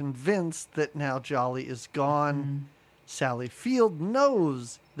is convinced that now Jolly is gone. Sally Field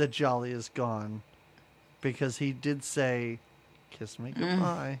knows that Jolly is gone because he did say, kiss me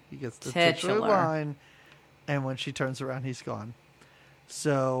goodbye. He gets the titular line. And when she turns around, he's gone.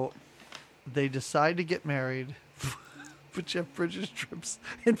 So they decide to get married. But Jeff Bridges trips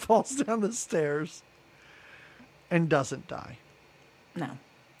and falls down the stairs and doesn't die. No.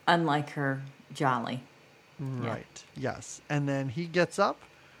 Unlike her Jolly. Right. Yeah. Yes. And then he gets up.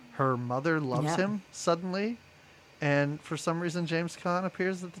 her mother loves Yep. him suddenly, and for some reason James Caan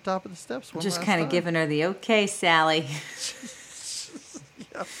appears at the top of the steps. Just kind of giving her the okay, Sally.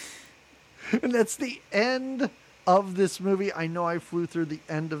 Yep. And that's the end of this movie. I know I flew through the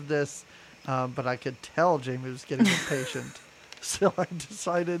end of this, but I could tell Jamie was getting impatient. So I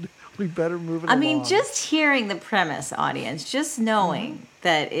decided we better move it along. I mean, just hearing the premise, audience, just knowing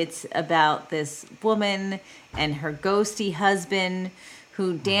that it's about this woman and her ghosty husband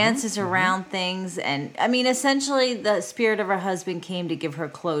who dances around things. And I mean, essentially the spirit of her husband came to give her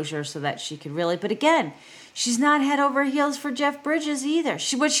closure so that she could really, but again, she's not head over heels for Jeff Bridges either.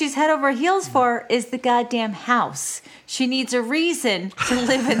 What she's head over heels for is the goddamn house. She needs a reason to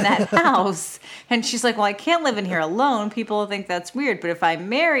live in that house. And she's like, well, I can't live in here alone. People will think that's weird. But if I'm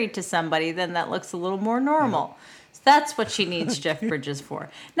married to somebody, then that looks a little more normal. So that's what she needs Jeff Bridges for.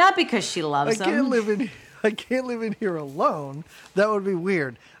 Not because she loves him. I can't live in here alone. That would be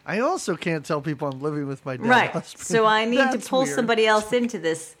weird. I also can't tell people I'm living with my dead Right. husband. So I need to That's pull weird. somebody else into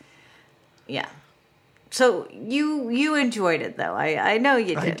this. Yeah. So you enjoyed it though. I know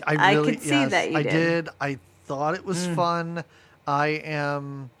you did. I really, could see yes, that you I did. did. I thought it was fun. I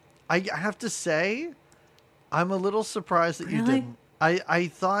have to say, I'm a little surprised that you Really? didn't. I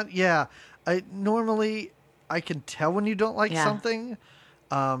thought, yeah. Normally, I can tell when you don't like Yeah. something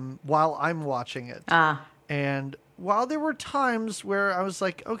while I'm watching it. And while there were times where I was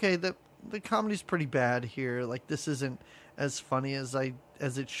like, okay, the comedy's pretty bad here. Like, this isn't as funny as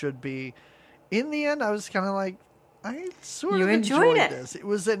it should be. In the end, I was kind of like, I sort You of enjoyed it. this. It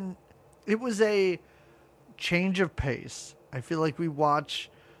was a change of pace. I feel like we watch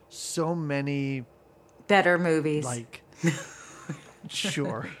so many Better movies. like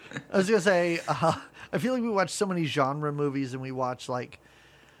sure. I was gonna say I feel like we watch so many genre movies, and we watch like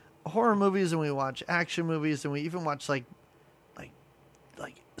horror movies, and we watch action movies, and we even watch like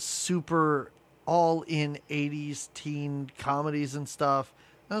super all in 80s teen comedies and stuff.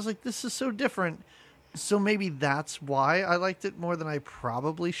 And I was like, this is so different. So maybe that's why I liked it more than I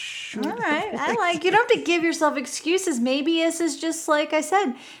probably should. All right. You don't have to give yourself excuses. Maybe this is just like I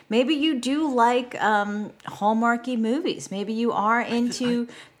said. Maybe you do like Hallmarky movies. Maybe you are into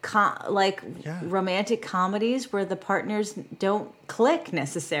romantic comedies where the partners don't click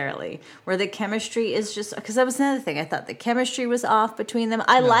necessarily, where the chemistry is just, because that was another thing. I thought the chemistry was off between them.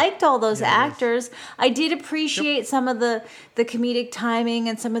 I liked all those actors. I did appreciate some of the comedic timing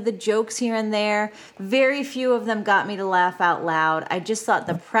and some of the jokes here and there. Very few of them got me to laugh out loud. I just thought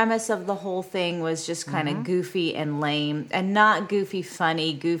the premise of the whole thing was just kind of goofy and lame, and not goofy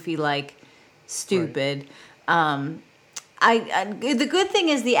funny, goofy like stupid. Right. The good thing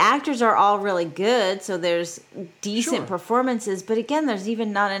is the actors are all really good, so there's decent performances. But again, there's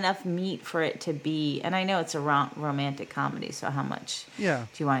even not enough meat for it to be. And I know it's a romantic comedy, so how much do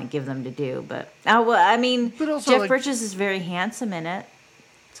you want to give them to do? But I mean, Jeff Bridges is very handsome in it,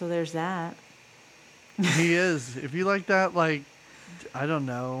 so there's that. He is. If you like that, like, I don't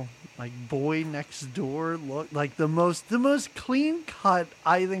know, like Boy Next Door look, like the most clean cut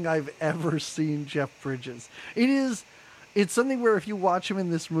I think I've ever seen Jeff Bridges. It's something where if you watch him in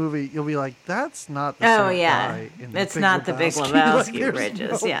this movie, you'll be like, that's not the same guy in it's Big not Lebowski. the Big Lebowski Like,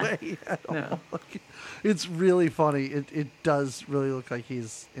 Bridges, no yeah. way at all. No. Like, it's really funny. It does really look like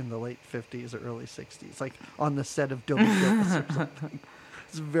he's in the late 50s or early 60s, like on the set of Dopey Dope or something.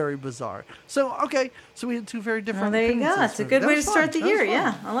 It's very bizarre. So, okay. So we had two very different Well, there you opinions go. of this It's a movie. good That way to was start fun. the That was year.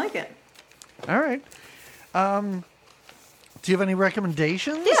 fun. Yeah, I like it. All right. Do you have any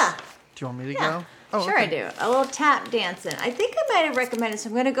recommendations? Yeah. Do you want me to Yeah. go? Oh, Sure, okay. I do. A little tap dancing. I think I might have recommended, so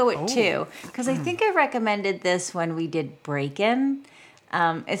I'm going to go with two, because I think I recommended this when we did Break-In.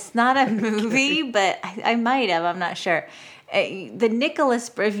 It's not a movie, but I might have. I'm not sure. The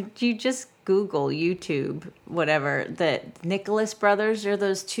Nicholas, if you just Google, YouTube, whatever, the Nicholas brothers are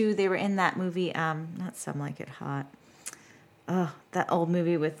those two. They were in that movie, not Some Like It Hot. Oh, that old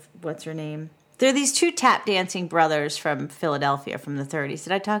movie with, what's her name? They're these two tap dancing brothers from Philadelphia from the 30s.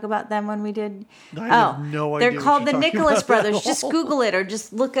 Did I talk about them when we did? I have no idea They're what called you're the talking Nicholas about brothers. at Just all. Google it or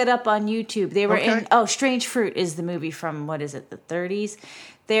just look it up on YouTube. They were Okay. in, Strange Fruit is the movie from, what is it, the 30s?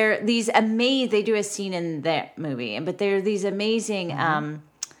 They're these amazing, they do a scene in that movie, but they're these amazing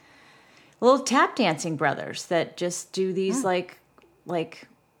little tap dancing brothers that just do these like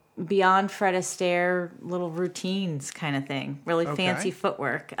beyond Fred Astaire little routines kind of thing. Really fancy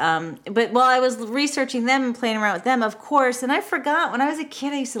footwork. But while I was researching them and playing around with them, of course, and I forgot, when I was a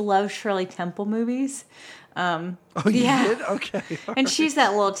kid, I used to love Shirley Temple movies. Oh, you did? Okay. And she's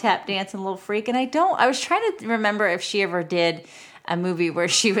that little tap dancing little freak. And I was trying to remember if she ever did a movie where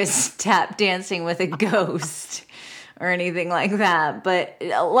she was tap dancing with a ghost or anything like that. But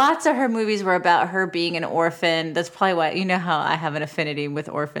lots of her movies were about her being an orphan. That's probably why, you know how I have an affinity with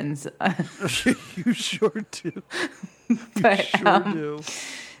orphans. You sure do. But, Sure do.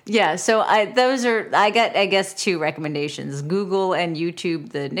 yeah, so I got, I guess, two recommendations: Google and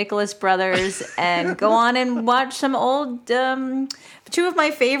YouTube the Nicholas Brothers, and go on and watch some old. Two of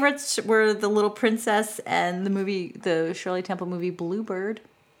my favorites were The Little Princess and the Shirley Temple movie Bluebird.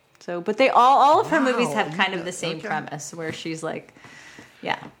 So, but they all of her movies have kind of the same premise, where she's like,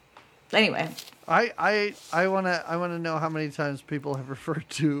 yeah. Anyway, I wanna know how many times people have referred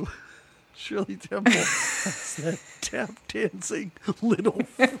to Shirley Temple as that tap dancing little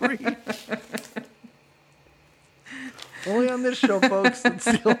freak. Only on this show, folks. It's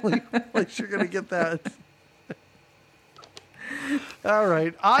the only place you're going to get that. All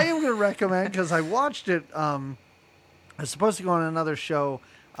right. I am going to recommend, because I watched it. I was supposed to go on another show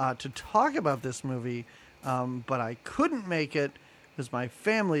to talk about this movie, but I couldn't make it because my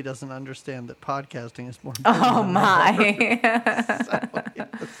family doesn't understand that podcasting is more important. oh my. So,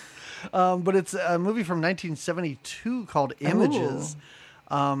 yes. But it's a movie from 1972 called Images.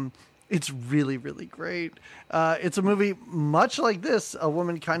 It's really, really great. It's a movie much like this. A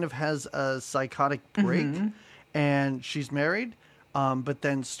woman kind of has a psychotic break, and she's married, but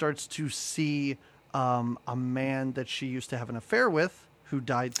then starts to see a man that she used to have an affair with, who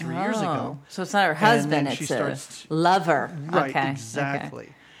died 3 years ago. So it's not her husband, she it's starts a lover. Right, Okay. exactly.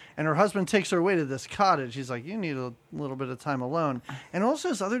 Okay. And her husband takes her away to this cottage. He's like, you need a little bit of time alone. And also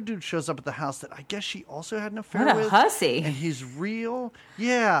this other dude shows up at the house that I guess she also had an affair What a with. hussy. And he's real.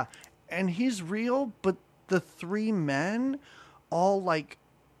 Yeah. And he's real, but the three men all like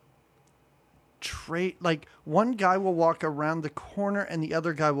like one guy will walk around the corner and the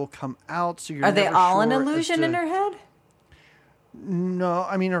other guy will come out. So you're Are they never all an sure as illusion to- in her head? No,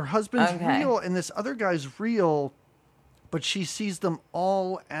 I mean her husband's Okay. real and this other guy's real, but she sees them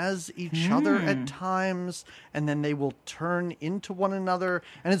all as each other at times, and then they will turn into one another.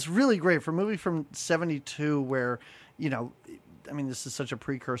 And it's really great for a movie from 72 where, you know, I mean, this is such a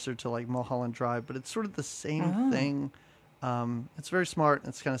precursor to like Mulholland Drive, but it's sort of the same thing. It's very smart, and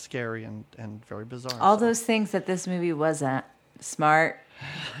it's kind of scary and very bizarre. All so. those things that this movie wasn't. Smart,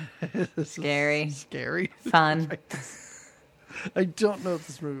 scary, Scary. fun. I don't know if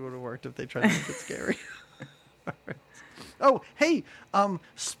this movie would have worked if they tried to make it scary. All right. Oh, hey,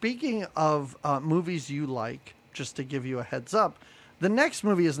 speaking of movies you like, just to give you a heads up, the next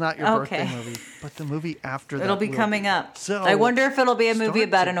movie is not your birthday movie, but the movie after that. It'll be coming up. So I wonder if it'll be a movie start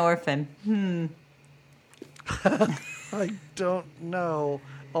about to- an orphan. I don't know.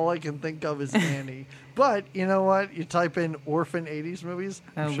 All I can think of is Annie. But you know what? You type in orphan 80s movies.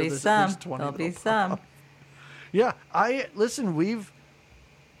 I'm There'll sure be there's at some. least 20 There'll be that'll pop some. up. Yeah,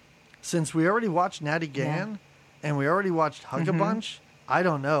 since we already watched Natty Gann and we already watched Hug a Bunch, I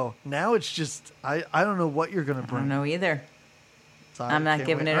don't know. Now it's just, I don't know what you're going to I bring. don't know either. So I'm not can't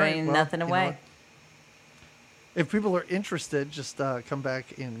giving wait. it All right, well, nothing you know away. what? If people are interested, just come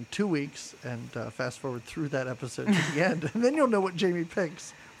back in 2 weeks and fast forward through that episode to the end. And then you'll know what Jamie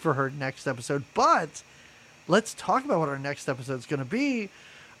picks for her next episode. But let's talk about what our next episode is going to be.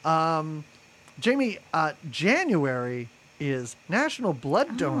 Jamie, January is National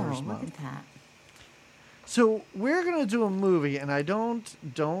Blood Donors Look Month. at that. So we're going to do a movie, and I don't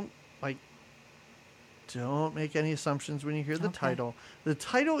make any assumptions when you hear the title. The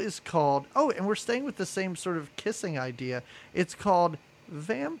title is called, and we're staying with the same sort of kissing idea. It's called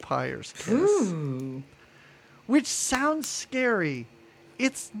Vampire's Kiss, Ooh. which sounds scary.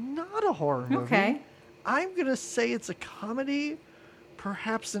 It's not a horror movie. Okay. I'm going to say it's a comedy,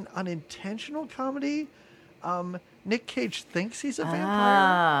 perhaps an unintentional comedy. Nick Cage thinks he's a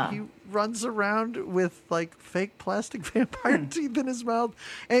vampire. He runs around with like fake plastic vampire teeth in his mouth.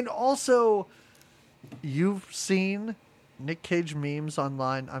 And also, you've seen Nick Cage memes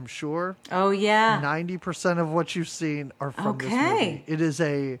online, I'm sure. Oh yeah. 90% of what you've seen are from this Okay.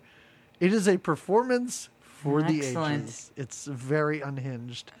 movie. It is a performance for the Excellent. ages. It's very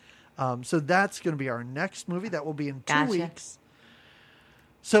unhinged. So that's going to be our next movie. That will be in 2 Gotcha. weeks.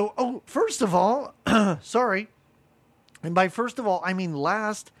 So, first of all, sorry. And by first of all, I mean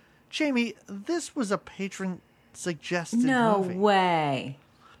last. Jamie, this was a patron suggested No movie. way.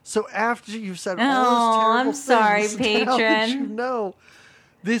 So after you've said Oh, all those terrible I'm sorry, things, now that you patron. know,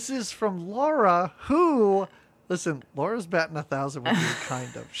 this is from Laura, who, listen, Laura's batting 1,000 with you,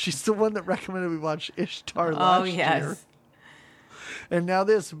 kind of. She's the one that recommended we watch Ishtar last year. Yes. And now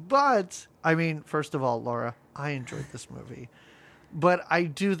this. But, I mean, first of all, Laura, I enjoyed this movie. But I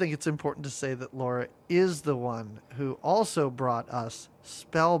do think it's important to say that Laura is the one who also brought us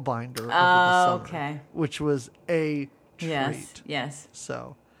Spellbinder over the summer, okay. which was a treat. Yes.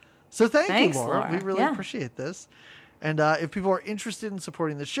 So thanks, Thanks, you, Laura. Laura. We really Yeah. appreciate this. And if people are interested in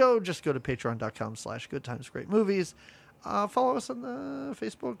supporting the show, just go to patreon.com/goodtimesgreatmovies. Follow us on the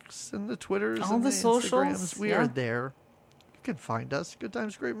Facebooks and the Twitters All and the the socials, Instagrams. We yeah. are there. You can find us. Good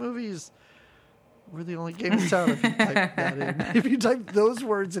Times, Great Movies. We're the only game in town if you type that in. If you type those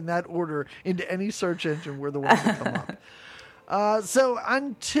words in that order into any search engine, we're the ones that come up. So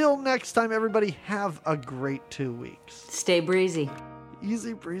until next time, everybody, have a great 2 weeks. Stay breezy.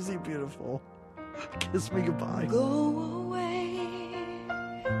 Easy breezy, beautiful. Kiss me goodbye. Go away,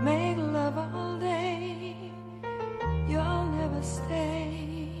 make love all day. You'll never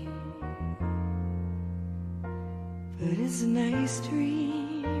stay, but it's a nice dream.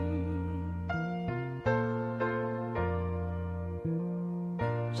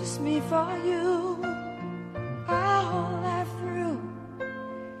 Just me for you, our whole life through.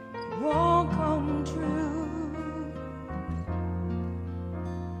 It won't come true,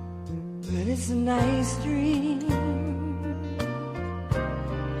 but it's a nice dream.